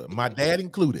pastor, my dad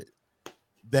included,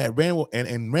 that ran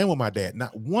with my dad.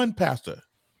 Not one pastor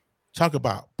talk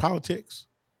about politics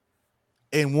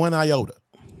in one iota.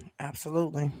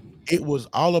 Absolutely. It was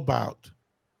all about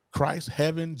Christ,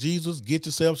 heaven, Jesus, get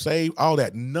yourself saved, all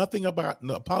that. Nothing about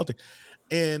politics.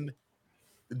 And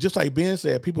just like Ben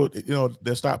said, people,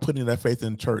 they start putting their faith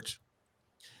in church.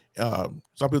 Start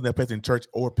putting their faith in church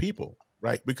or people.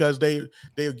 right? Because they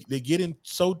get in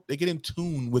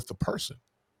tune with the person,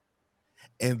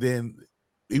 and then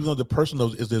even though the person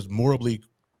is this morally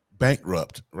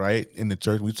bankrupt, right, in the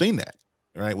church, we've seen that,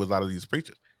 right, with a lot of these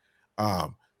preachers.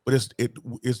 But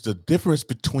it's the difference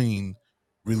between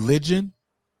religion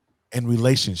and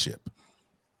relationship.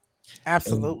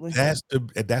 Absolutely.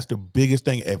 And that's the biggest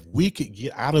thing. If we could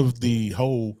get out of the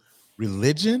whole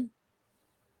religion,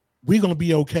 we're gonna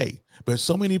be okay. But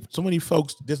so many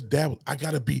folks just dabble.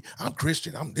 I'm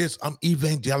Christian, I'm this, I'm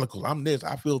evangelical, I'm this,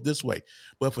 I feel this way.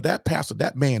 But for that pastor,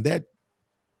 that man, that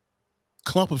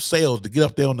clump of sales to get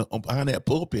up there behind that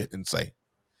pulpit and say,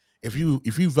 if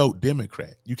you vote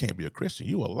Democrat, you can't be a Christian,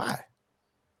 you a lie.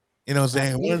 You know what I'm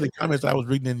saying? One of the comments I was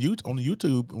reading on the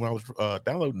YouTube when I was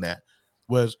downloading that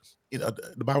was,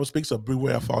 the Bible speaks of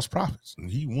beware of false prophets,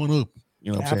 and he one of,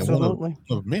 you know what I'm saying, one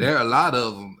of many. There are a lot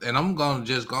of them, and I'm gonna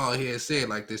just go ahead and say it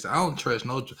like this: I wouldn't trust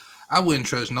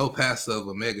no pastor of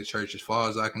a mega church as far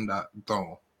as I can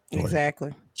throw them.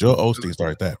 Exactly. Joe Osteen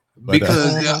started that.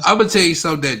 Because I'm gonna tell you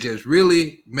something that just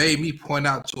really made me point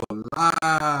out to a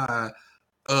lot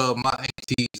of my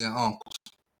aunties and uncles.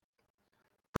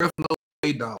 Creflo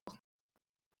 $8.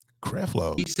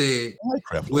 Creflo. He said,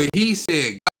 Creflo. when he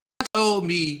said, God told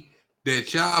me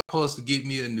that y'all supposed to get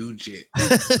me a new jet.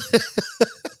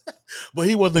 But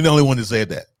he wasn't the only one that said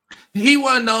that. He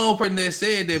wasn't the only person that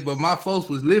said that, but my folks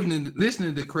was listening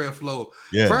to Creflo.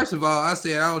 Yeah. First of all, I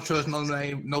said I don't trust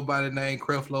nobody named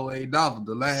Creflo $8.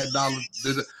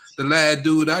 The last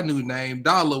dude I knew named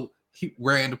Dollar, he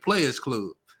ran the Players Club.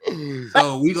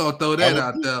 So we gonna throw that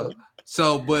out there.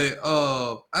 So, but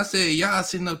I said, y'all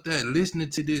sitting up there listening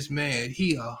to this man.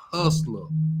 He a hustler.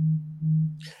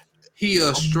 He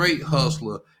a straight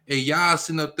hustler. And y'all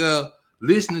sitting up there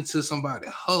listening to somebody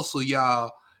hustle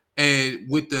y'all, and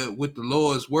with the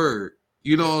Lord's word.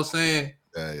 You know what I'm saying?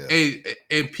 Yeah.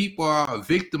 And people are a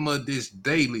victim of this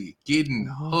daily, getting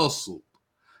hustled.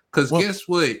 Because guess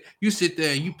what? You sit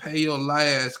there and you pay your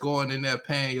last, going in there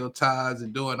paying your tithes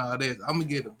and doing all this. I'm going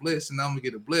to get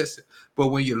a blessing. But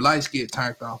when your lights get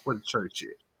turned off, where the church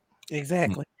at?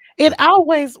 Exactly. It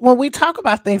always, when we talk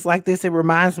about things like this, it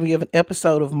reminds me of an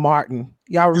episode of Martin.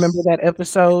 Y'all remember that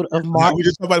episode of Martin? We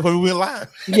just talked about it when we went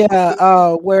live.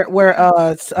 Yeah, where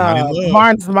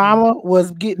Martin's mama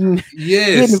was getting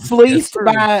fleeced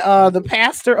by the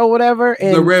pastor or whatever,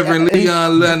 and the Reverend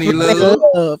Leon Lunny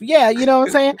Love. Yeah, you know what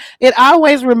I'm saying? It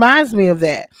always reminds me of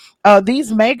that.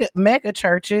 These mega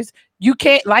churches, you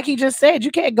can't, like he just said, you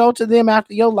can't go to them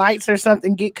after your lights or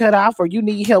something get cut off, or you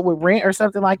need help with rent or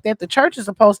something like that. The church is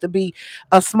supposed to be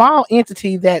a small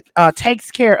entity that takes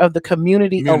care of the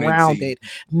community around it,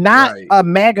 not a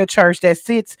mega church that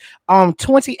sits on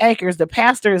 20 acres. The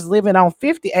pastor is living on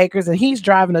 50 acres and he's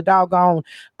driving a doggone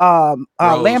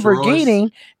Lamborghini.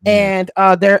 Royce. And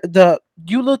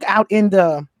you look out in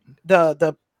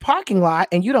the parking lot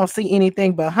and you don't see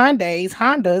anything but Hyundais,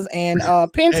 Hondas, and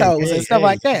Pintos and stuff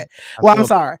like that. Well, I'm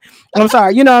sorry.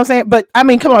 You know what I'm saying? But I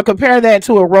mean, come on, compare that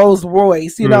to a Rolls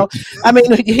Royce. You know, I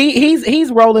mean,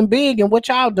 he's rolling big, and what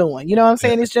y'all doing? You know what I'm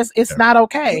saying? It's not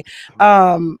okay.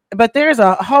 But there's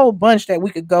a whole bunch that we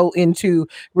could go into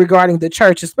regarding the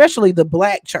church, especially the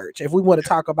black church. If we want to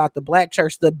talk about the black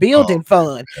church, the building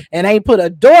fund, and ain't put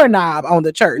a doorknob on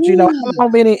the church. You know, how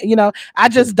many? You know, I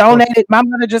just donated. My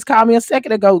mother just called me a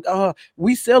second ago.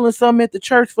 We selling something at the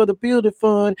church for the building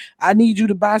fund. I need you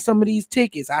to buy some of these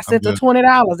tickets. I sent her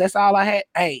 $20. That's all I had.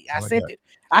 Hey, I sent it.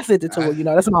 I sent it to her. You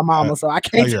know, that's my mama, so I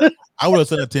can't. I would have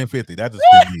sent her $10.50. That just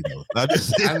me though.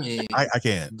 I mean, I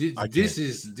can't. This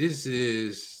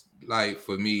is like,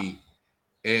 for me,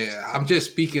 and I'm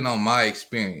just speaking on my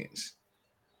experience.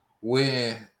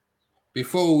 When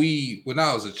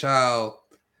I was a child,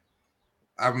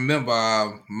 I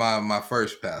remember my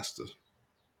first pastor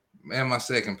and my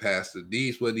second pastor.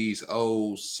 These were these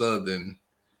old Southern,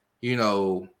 you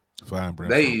know,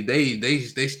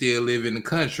 they still live in the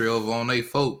country over on they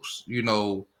folks, you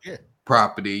know,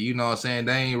 property. You know what I'm saying?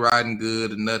 They ain't riding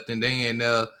good or nothing. They ain't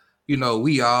you know,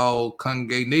 we all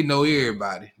congregate. They know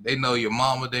everybody. They know your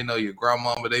mama. They know your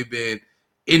grandmama. They've been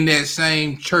in that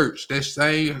same church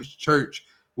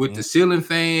with the ceiling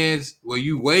fans, where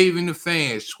you waving the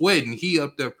fans, sweating. He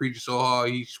up there preaching so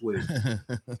hard, he's sweating.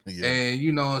 And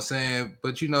you know what I'm saying?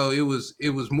 But you know, it was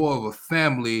more of a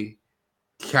family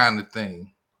kind of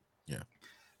thing. Yeah.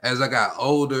 As I got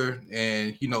older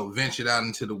and, you know, ventured out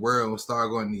into the world and started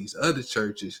going to these other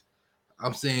churches,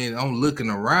 I'm looking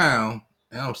around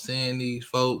and I'm seeing these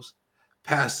folks,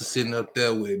 pastors sitting up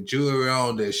there with jewelry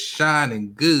on that's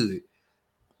shining good.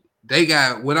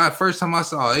 When first time I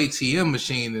saw an ATM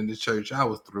machine in the church, I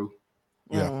was through.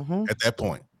 Yeah. At that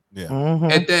point. Yeah.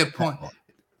 At that point.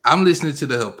 I'm listening to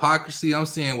the hypocrisy. I'm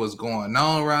seeing what's going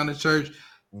on around the church.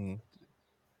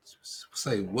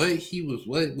 Say what he was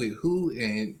what with who,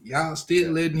 and y'all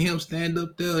still letting him stand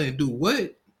up there and do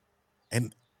what?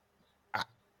 And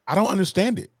I don't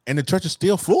understand it. And the church is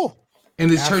still full. And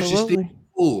the church is still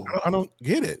full. I don't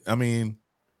get it. I mean,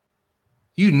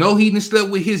 you know he done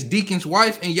slept with his deacon's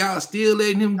wife, and y'all still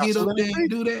letting him get up there and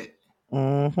do that.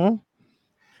 Mm-hmm.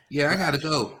 Yeah, I gotta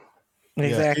go.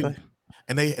 Exactly. Yeah,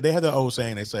 and they have the old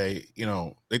saying. They say, you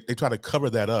know, they try to cover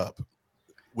that up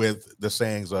with the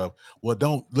sayings of, well,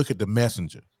 don't look at the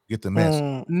messenger, get the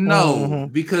message. No,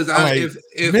 because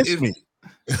if me.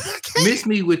 miss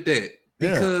me with that,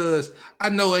 because I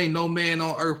know ain't no man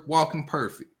on earth walking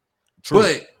perfect. True.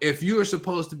 But if you're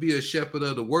supposed to be a shepherd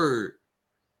of the word,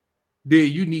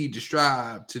 then you need to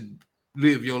strive to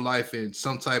live your life in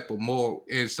some type of moral,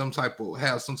 have some type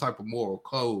of moral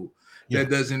code that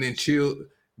doesn't ensure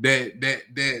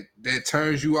that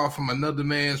turns you off from another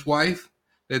man's wife,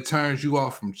 that turns you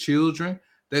off from children,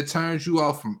 that turns you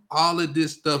off from all of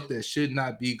this stuff that should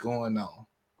not be going on.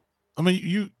 I mean,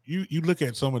 you look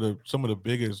at some of the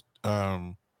biggest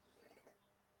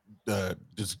the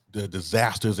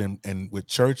disasters and with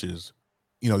churches.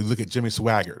 You know, you look at Jimmy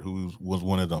Swaggart, who was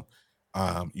one of them.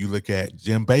 You look at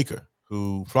Jim Baker,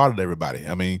 who frauded everybody.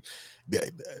 I mean,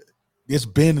 it's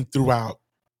been throughout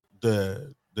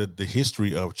the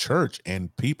history of church,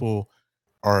 and people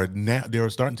are now they're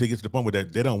starting to get to the point where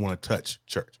they don't want to touch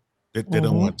church. They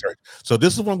don't want church. So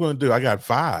this is what I'm going to do. I got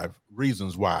 5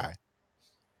 reasons why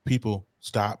people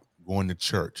stop going to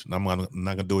church. And I'm not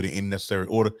going to do it in any necessary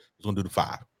order. I'm going to do the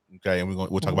 5. Okay, and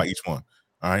we'll talk about each one.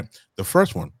 All right. The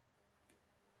first one,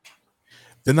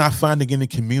 they're not finding any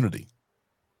community.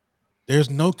 There's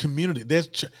no community. There's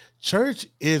church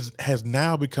has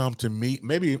now become, to me,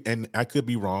 maybe, and I could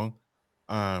be wrong.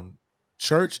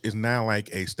 Church is now like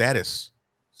a status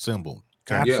symbol.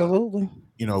 Okay? Absolutely.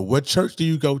 You know, what church do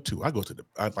you go to? I go to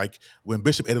like when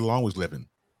Bishop Eddie Long was living,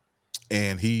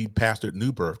 and he pastored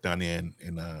New Birth down there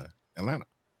in Atlanta.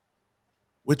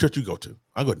 What church you go to?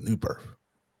 I go to New Birth.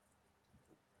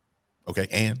 Okay,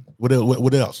 and what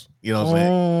else? You know what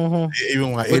I'm saying?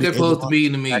 Even like what they're supposed to be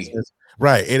to me.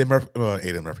 Right, Eddie Murphy.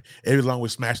 Eddie Long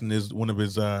was smashing one of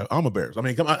his armor bearers. I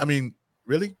mean, come on. I mean,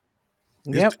 really?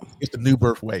 It's the New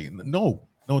Birth way. No.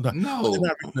 It's not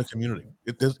reaching the community.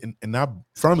 It does, and I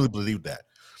firmly believe that.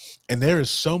 And there is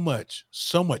so much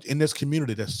in this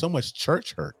community. There's so much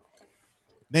church hurt.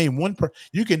 Name one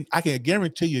I can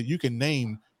guarantee you can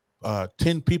name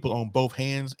 10 people on both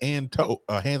hands and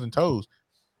toes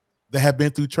that have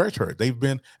been through church hurt. They've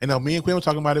been, and now me and Quinn were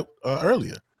talking about it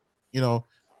earlier. You know,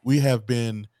 we have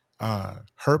been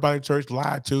hurt by the church,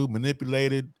 lied to,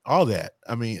 manipulated, all that.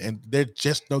 I mean, and there's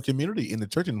just no community in the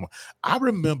church anymore. I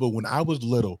remember when I was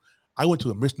little, I went to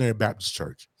a missionary Baptist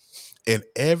church, and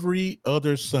every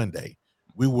other Sunday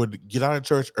we would get out of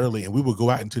church early and we would go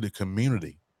out into the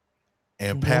community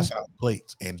and pass out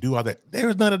plates and do all that.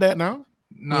 There's none of that now.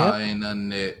 No, ain't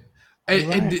none of that.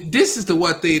 And this is the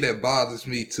one thing that bothers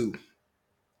me too.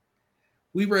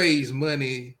 We raise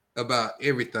money about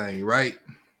everything, right?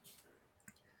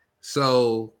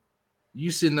 So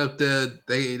you sitting up there,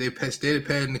 they steady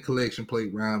patting the collection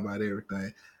plate round about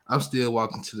everything. I'm still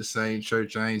walking to the same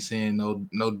church. I ain't seeing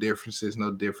no differences.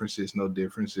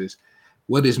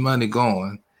 Where is money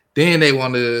going? Then they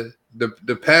want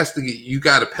the pastor. You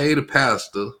got to pay the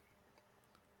pastor.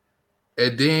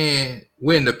 And then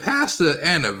when the pastor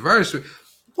anniversary,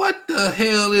 what the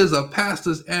hell is a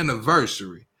pastor's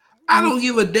anniversary? I don't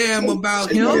give a damn about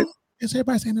him. It's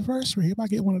everybody's anniversary.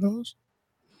 Everybody get one of those.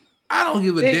 I don't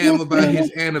give a damn about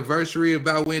his anniversary,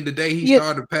 about when the day he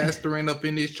started pastoring up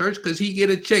in this church, because he get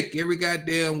a check every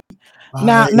goddamn week.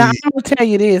 Now I'm gonna tell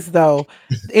you this though,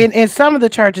 in some of the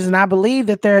churches, and I believe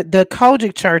that the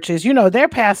Kojic churches, you know, their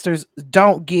pastors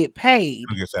don't get paid.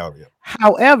 Don't get salary.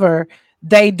 However,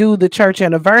 they do the church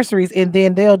anniversaries, and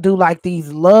then they'll do like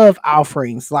these love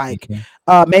offerings, like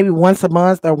maybe once a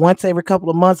month or once every couple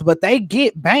of months, but they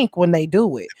get bank when they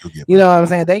do it. You know what I'm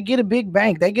saying? They get a big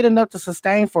bank. They get enough to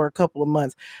sustain for a couple of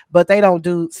months, but they don't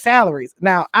do salaries.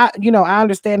 Now, I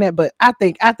understand that, but I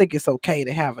think it's okay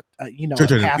to have a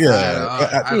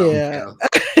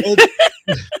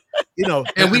you know,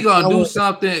 and we gonna do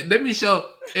something. Let me show.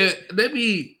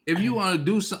 If you want to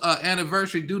do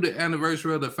anniversary, do the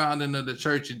anniversary of the founding of the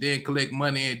church, and then collect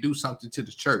money and do something to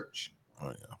the church. Oh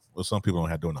yeah. Well, some people don't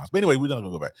have donuts. But anyway, we're not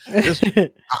gonna go back.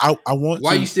 I want.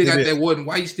 Why you still got that water?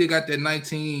 Why you still got that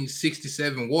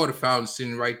 1967 water fountain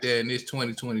sitting right there in this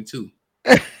 2022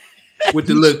 with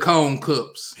the little cone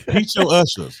cups? Teach your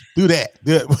ushers. Do that.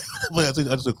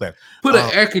 Put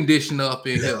an air conditioner up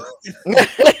in here.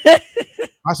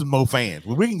 Buy some more fans.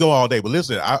 Well, we can go all day, but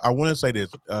listen, I want to say this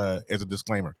as a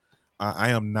disclaimer. I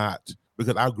am not,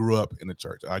 because I grew up in the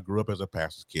church. I grew up as a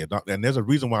pastor's kid, and there's a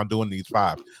reason why I'm doing these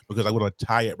 5, because I want to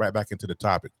tie it right back into the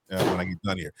topic when I get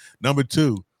done here. Number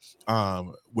 2,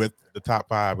 with the top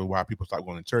 5 and why people start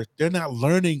going to church, they're not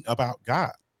learning about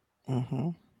God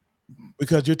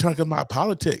because you're talking about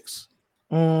politics.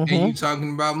 And you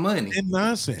talking about money and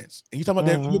nonsense, and you talking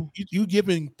about that you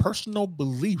giving personal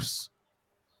beliefs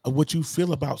of what you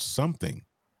feel about something.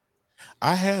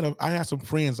 I had some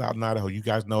friends out in Idaho. You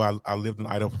guys know I lived in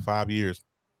Idaho for 5 years,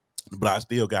 but I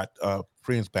still got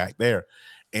friends back there.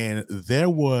 And there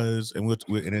was, and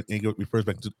it refers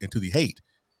back into the hate.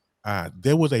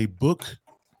 There was a book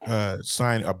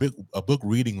sign, a book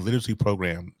reading literacy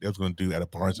program they was going to do at a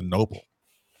Barnes and Noble,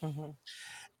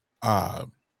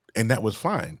 and that was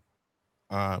fine.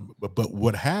 But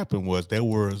what happened was there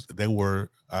were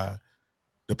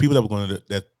the people that were going to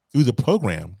that through the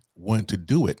program wanted to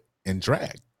do it in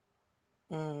drag.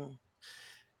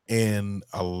 And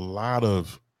a lot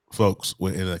of folks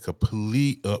were in a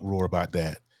complete uproar about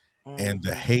that. And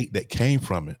the hate that came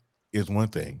from it is one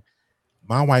thing.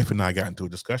 My wife and I got into a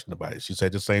discussion about it. She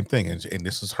said the same thing. And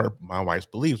this is my wife's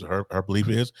beliefs. Her belief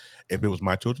is, if it was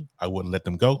my children, I wouldn't let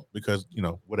them go because,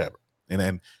 whatever.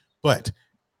 But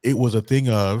it was a thing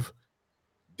of,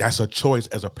 that's a choice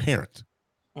as a parent.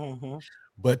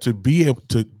 But to be able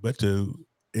to,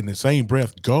 in the same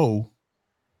breath, go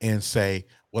and say,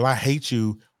 well, I hate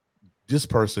you, this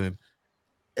person,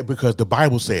 because the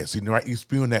Bible says, right? You're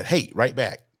spewing that hate right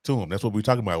back to them. That's what we're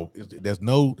talking about. There's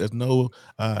no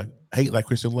hate like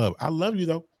Christian love. I love you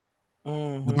though.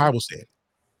 The Bible said.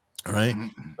 All right.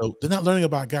 So they're not learning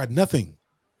about God, nothing.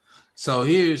 So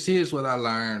here's what I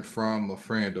learned from a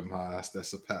friend of mine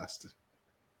that's a pastor.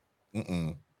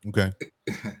 Okay.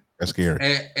 That's scary.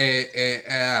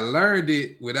 And I learned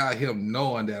it without him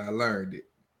knowing that I learned it.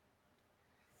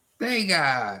 They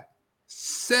got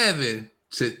 7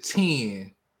 to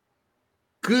 10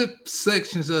 good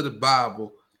sections of the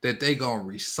Bible that they gonna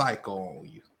recycle on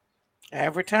you.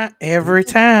 Every time.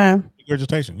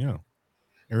 Regurgitation, yeah.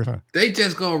 Every time. They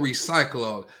just gonna recycle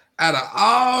on. Out of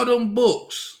all them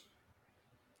books,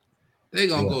 they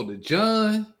gonna go to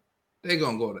John, they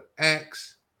gonna go to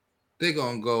Acts, they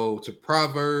gonna go to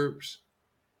Proverbs,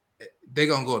 they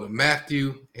gonna go to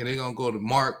Matthew, and they gonna go to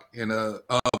Mark, and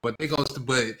but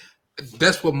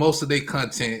that's what most of their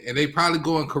content, and they probably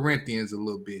go in Corinthians a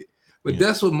little bit, but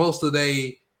that's what most of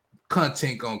their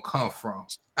content gonna come from.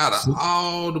 Out of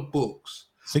all the books.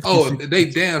 They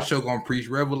damn sure gonna preach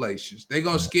Revelations. They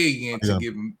gonna scare you into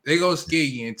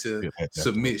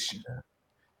submission.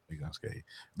 They gonna scare you.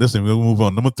 Listen, we'll move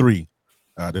on. Number 3,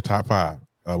 the top 5,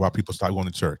 why people start going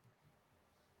to church.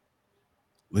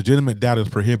 Legitimate doubt is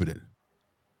prohibited.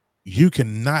 You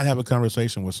cannot have a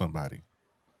conversation with somebody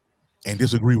and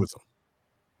disagree with them.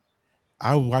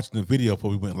 I was watching the video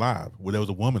before we went live where there was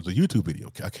a woman's a YouTube video,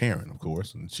 Karen, of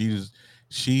course, and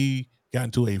she got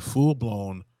into a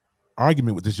full-blown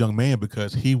argument with this young man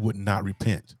because he would not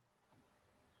repent.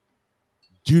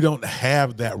 You don't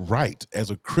have that right as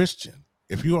a Christian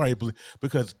if you are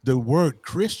because the word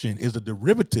Christian is a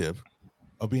derivative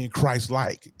of being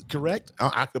Christ-like. Correct?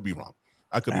 I could be wrong.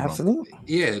 I could be wrong.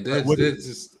 Yeah,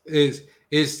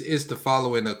 it's the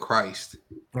following of Christ.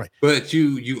 Right. But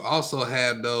you also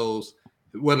have those,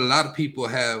 what a lot of people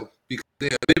have, because they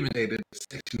eliminated the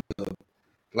section of,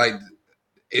 like,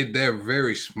 they're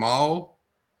very small,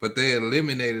 but they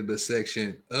eliminated the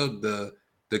section of the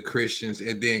Christians,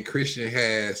 and then Christian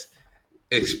has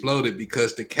exploded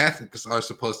because the Catholics are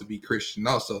supposed to be Christian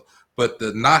also, but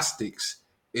the Gnostics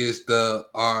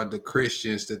are the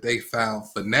Christians that they found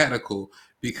fanatical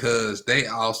because they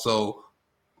also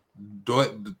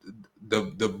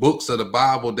the books of the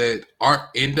Bible that aren't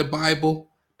in the Bible,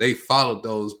 they followed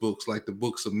those books, like the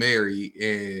books of Mary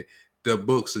and the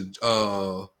books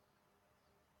of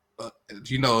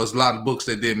there's a lot of books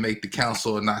that didn't make the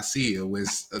Council of Nicaea when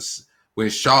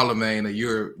Charlemagne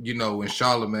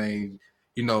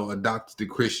adopted the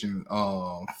Christian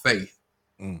faith.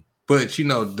 But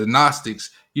the Gnostics,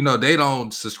 they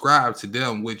don't subscribe to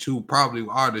them, who probably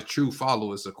are the true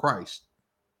followers of Christ.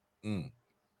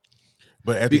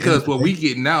 But because what we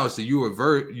get now is the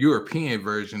European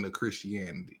version of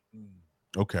Christianity.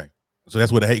 Okay, so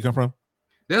that's where the hate come from.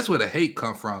 That's where the hate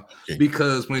come from. Okay.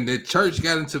 Because when the church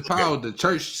got into power, the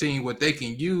church seen what they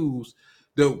can use.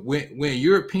 When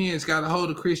Europeans got a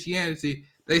hold of Christianity,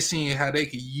 they seen how they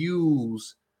could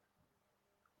use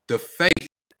the faith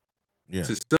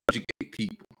to subjugate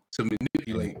people, to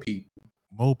manipulate people.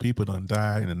 More people done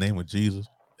died in the name of Jesus,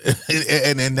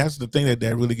 and that's the thing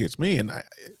that really gets me. And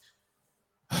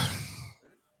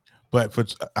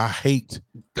But I hate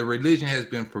the religion has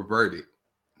been perverted.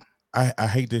 I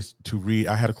hate this to read.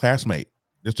 I had a classmate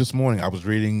this morning. I was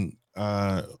reading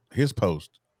his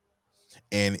post,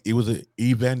 and it was an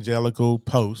evangelical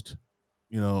post.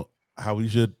 You know how we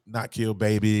should not kill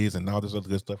babies and all this other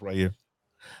good stuff right here.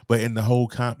 But in the whole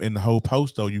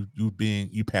post though, you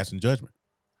passing judgment.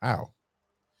 How?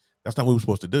 That's not what we're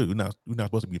supposed to do. We're not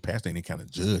supposed to be passing any kind of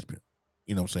judgment.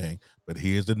 You know what I'm saying? But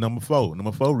here's the number four.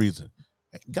 Number four reason.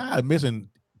 God missing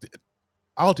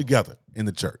altogether in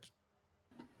the church.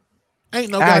 Ain't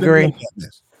no I God in agree.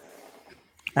 this.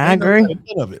 I Ain't no agree. God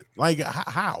in of it. Like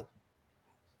how?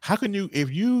 How can you if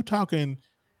you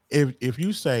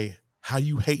say how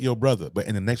you hate your brother, but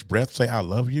in the next breath say I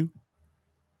love you?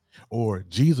 Or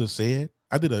Jesus said,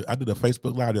 I did a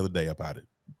Facebook live the other day about it.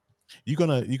 You're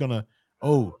gonna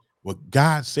oh well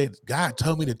God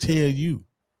told me to tell you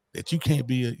that you can't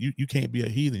be you can't be a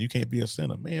heathen, you can't be a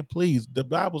sinner. Man, please, the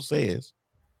Bible says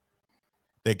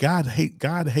that God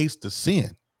hates the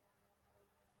sin,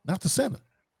 not the sinner.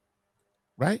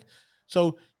 Right?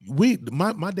 So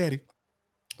my daddy,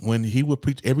 when he would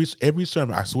preach every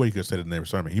sermon, I swear he could have said it in every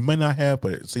sermon. He may not have,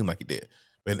 but it seemed like he did.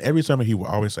 But in every sermon, he would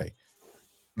always say,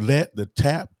 let the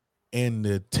tap and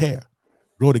the tear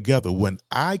grow together. When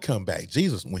I come back,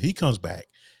 Jesus, when he comes back,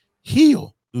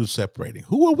 he'll do separating.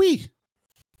 Who are we?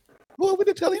 Who are we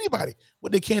to tell anybody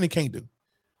what they can and can't do?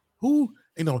 Who,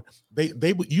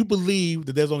 you believe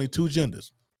that there's only two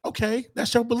genders. Okay,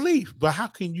 that's your belief. But how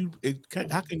can you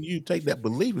take that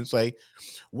belief and say,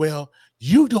 well,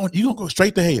 you gonna go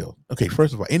straight to hell? Okay,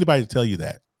 first of all, anybody to tell you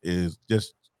that is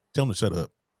just tell them to shut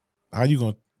up. How you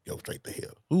gonna go straight to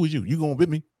hell? Who is you? You going with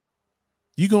me?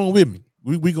 You going with me?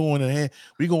 We going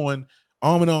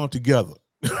arm in arm together.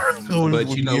 But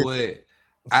you know what?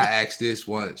 I asked this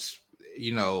once,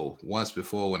 once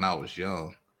before when I was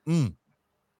young.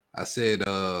 I said,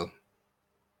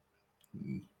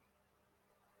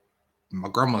 my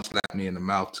grandma slapped me in the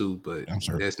mouth too, but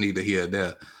that's neither here nor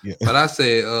there. Yeah. But I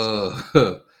said,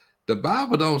 the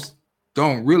Bible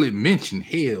don't really mention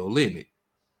hell in it.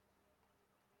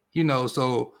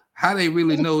 So how they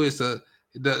really know it's the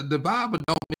Bible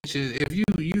don't mention, if you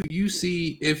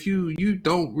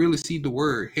don't really see the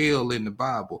word hell in the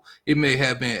Bible. It may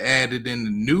have been added in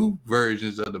the new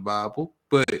versions of the Bible,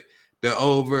 but the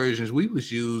old versions we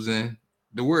was using,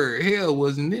 the word hell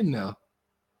wasn't in there.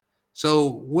 So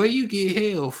where you get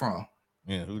hell from?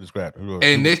 Yeah, who described it?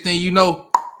 And next thing you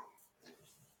know,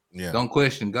 don't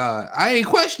question God. I ain't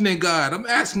questioning God. I'm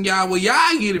asking y'all where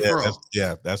y'all get it from.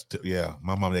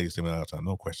 My mom used to say all the time,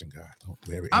 no question God. Don't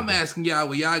do everything. I'm asking y'all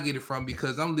where y'all get it from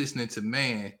because I'm listening to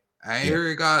man. I ain't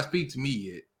heard God speak to me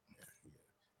yet.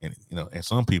 And and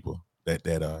some people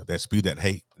that spew that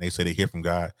hate and they say they hear from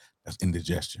God, that's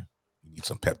indigestion. You need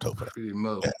some Pepto for that. Pretty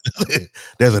much.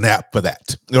 There's an app for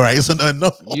that. All right. It's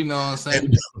no. You know what I'm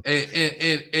saying?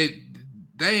 and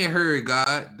they ain't heard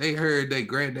God. They heard their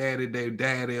granddaddy, their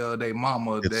daddy, or their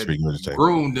mama that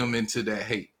groomed them into that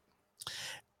hate.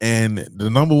 And the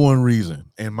number one reason,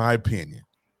 in my opinion,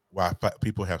 why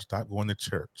people have stopped going to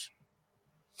church,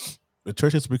 the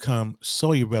church has become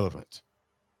so irrelevant.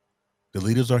 The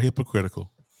leaders are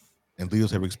hypocritical, and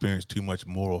leaders have experienced too much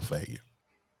moral failure.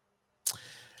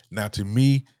 Now, to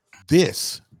me,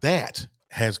 that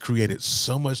has created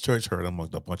so much church hurt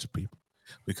amongst a bunch of people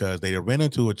because they ran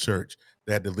into a church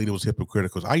that the leader was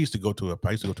hypocritical. I used to go to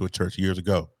a church years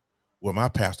ago where my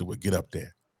pastor would get up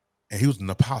there, and he was an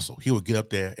apostle. He would get up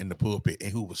there in the pulpit,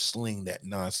 and he would sling that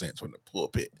nonsense from the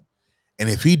pulpit. And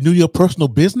if he knew your personal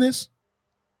business,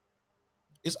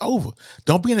 it's over.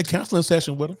 Don't be in a counseling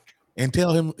session with him and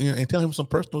tell him some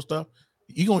personal stuff.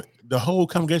 The whole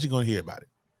congregation going to hear about it.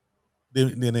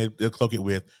 Then they'll cloak it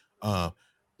with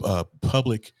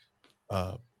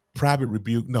private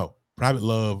rebuke. No, private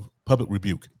love, public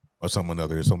rebuke, or something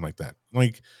like that.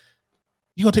 Like,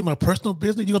 you gonna take my personal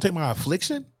business? You gonna take my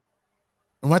affliction?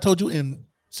 And I told you in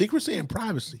secrecy and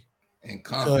privacy, and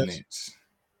confidence,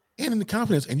 and in the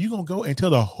confidence, and you gonna go and tell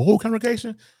the whole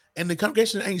congregation, and the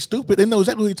congregation ain't stupid. They know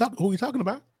exactly who you're talking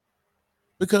about,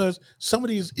 because some of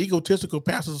these egotistical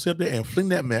pastors will sit there and fling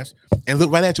that mess and look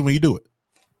right at you when you do it.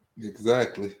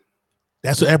 Exactly.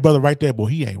 That's that brother right there, boy.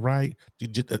 He ain't right.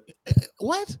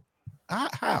 What?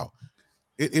 How?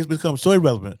 It's become so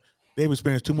irrelevant. They've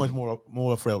experienced too much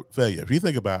more failure. If you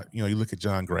think about, you look at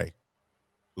John Gray,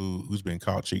 who's been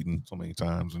caught cheating so many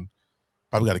times, and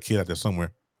probably got a kid out there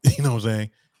somewhere. You know what I'm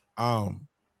saying?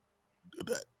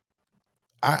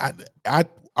 I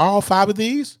all five of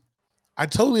these, I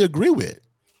totally agree with,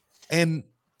 and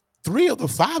 3 of the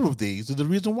 5 of these is the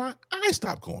reason why I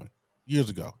stopped going years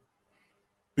ago,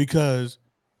 because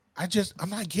I'm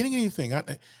not getting anything.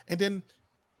 And then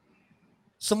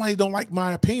somebody don't like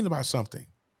my opinion about something,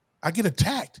 I get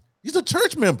attacked. These are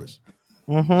church members.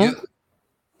 Yeah.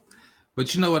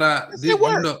 But you know what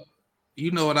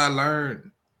you know what I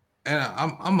learned, and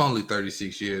I'm only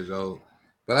 36 years old,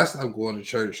 but I stopped going to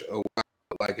church a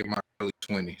while, like in my early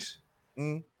 20s.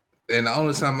 Mm. And the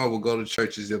only time I would go to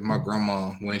church is if my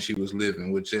grandma, when she was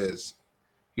living, would just,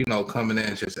 coming in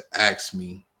and just ask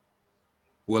me,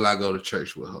 will I go to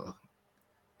church with her?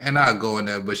 And I go in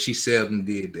there, but she seldom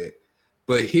did that.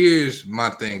 But here's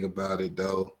my thing about it,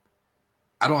 though.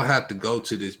 I don't have to go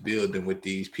to this building with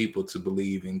these people to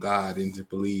believe in God and to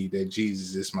believe that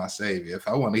Jesus is my savior. If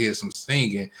I want to hear some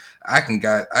singing, I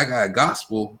got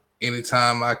gospel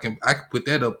anytime I can put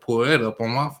that up, pull that up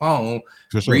on my phone,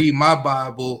 read my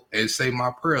Bible and say my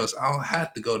prayers. I don't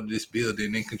have to go to this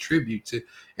building and contribute to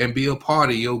and be a part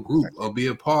of your group or be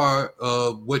a part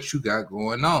of what you got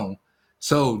going on.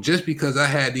 So just because I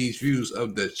had these views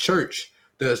of the church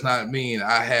does not mean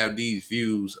I have these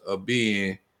views of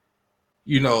being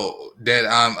that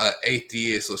I'm an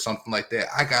atheist or something like that.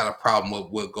 I got a problem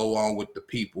with what go on with the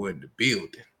people in the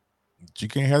building. You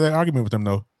can't have that argument with them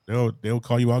though. They'll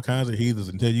call you all kinds of heathens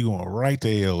and tell you going right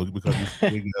to hell because you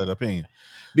speak that opinion.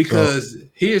 Because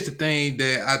here's the thing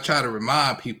that I try to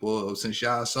remind people of, since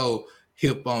y'all so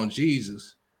hip on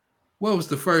Jesus. What was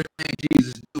the first thing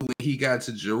Jesus did when he got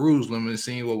to Jerusalem and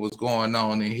seen what was going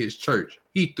on in his church?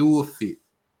 He threw a fit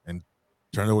and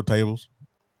turned over tables,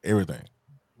 everything.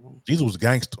 Jesus was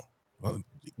gangster.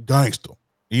 Gangster.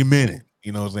 He meant it.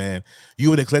 You know what I'm saying? You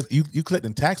would collect you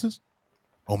collecting taxes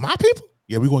on my people?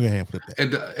 Yeah, we're going to go ahead and flip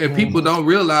that. And people don't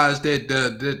realize that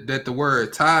the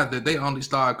word tithe, that they only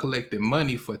started collecting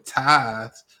money for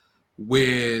tithes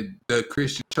when the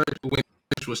Christian church, when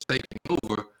the church was taken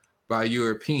over by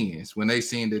Europeans, when they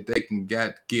seen that they can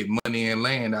get money and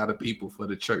land out of people for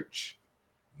the church.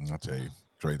 I'll tell you,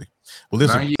 crazy. Well,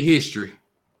 listen, learn your history.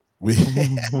 This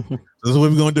is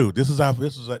what we're gonna do. This is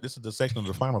the section of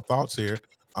the final thoughts here.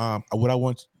 What I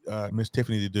want Miss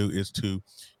Tiffany to do is to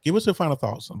give us your final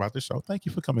thoughts about the show. Thank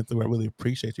you for coming through. I really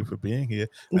appreciate you for being here.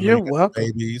 You're welcome.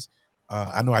 Babies.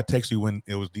 I know I texted you when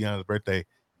it was Deanna's birthday.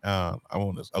 I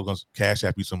was gonna cash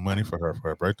app you some money for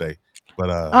her birthday. But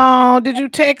oh, did you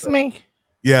text me?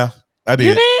 Yeah, I did.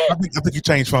 You did? I think you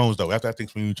changed phones though. I think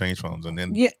when you changed phones, and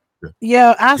then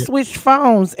yeah, I switched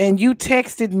phones, and you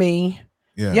texted me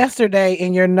yesterday,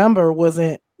 and your number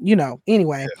wasn't.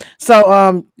 Anyway.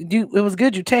 So it was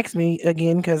good you text me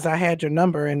again because I had your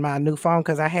number in my new phone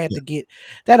because I had to get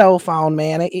that old phone,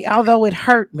 man. Although it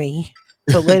hurt me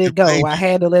to let it go, I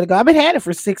had to let it go. I've been had it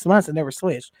for 6 months and never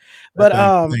switched. But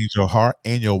changed your heart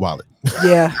and your wallet.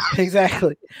 Yeah,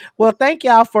 exactly. Well, thank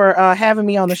y'all for having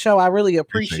me on the show. I really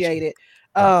appreciate it.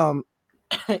 And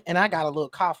I got a little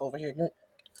cough over here.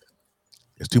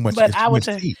 It's too much. But I would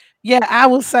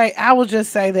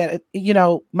just say that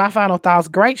my final thoughts.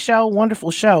 Great show,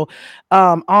 wonderful show.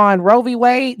 On Roe v.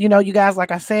 Wade, you guys, like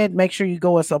I said, make sure you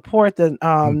go and support the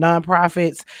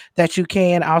nonprofits that you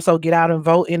can. Also, get out and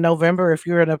vote in November if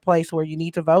you're in a place where you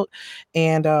need to vote.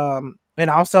 And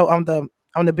also on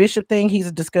the bishop thing, he's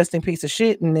a disgusting piece of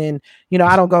shit. And then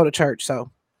I don't go to church, so.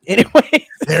 Anyway,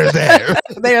 there's that.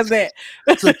 There's that.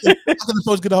 So, how can the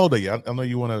folks get a hold of you? I know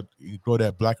you want to grow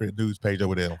that Black Red News page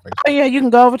over there on Facebook. Oh, yeah, you can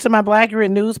go over to my Black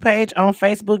Red News page on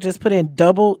Facebook. Just put in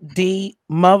Double D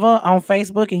Mother on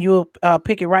Facebook, and you'll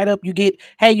pick it right up. You get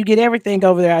everything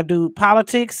over there. I do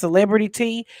politics, celebrity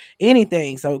tea,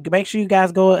 anything. So make sure you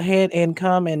guys go ahead and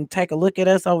come and take a look at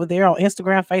us over there on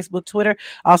Instagram, Facebook, Twitter.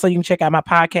 Also, you can check out my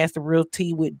podcast, The Real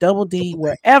Tea with Double D,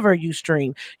 wherever you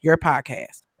stream your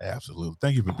podcast. Absolutely.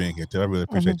 Thank you for being here, Ted. I really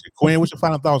appreciate you. Quinn, what's your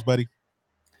final thoughts, buddy?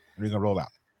 We're going to roll out.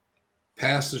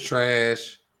 Pass the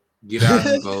trash. Get out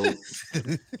and vote.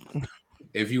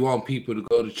 If you want people to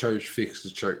go to church, fix the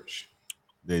church.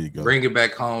 There you go. Bring it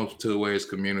back home to where it's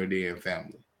community and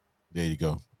family. There you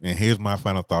go. And here's my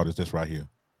final thought is this right here.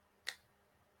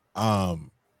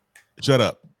 Shut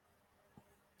up.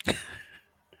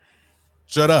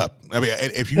 Shut up. I mean,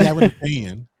 if you have an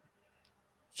opinion,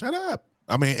 shut up.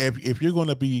 I mean, if you're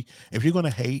gonna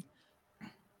hate,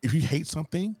 if you hate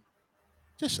something,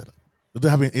 just shut up. It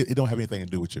don't have anything to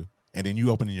do with you. And then you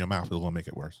opening your mouth, it's gonna make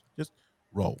it worse. Just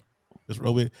roll. Just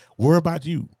roll with it. Worry about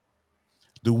you.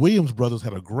 The Williams brothers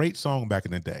had a great song back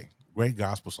in the day, great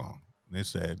gospel song. And they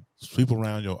said, "Sweep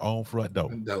around your own front door."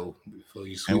 Before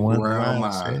you sweep around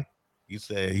mine. He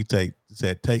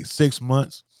said, take 6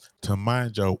 months to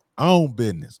mind your own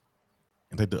business.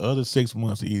 And take the other 6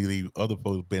 months to leave other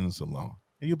folks' business alone.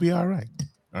 And you'll be all right.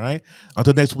 All right.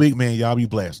 Until next week, man. Y'all be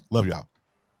blessed. Love y'all.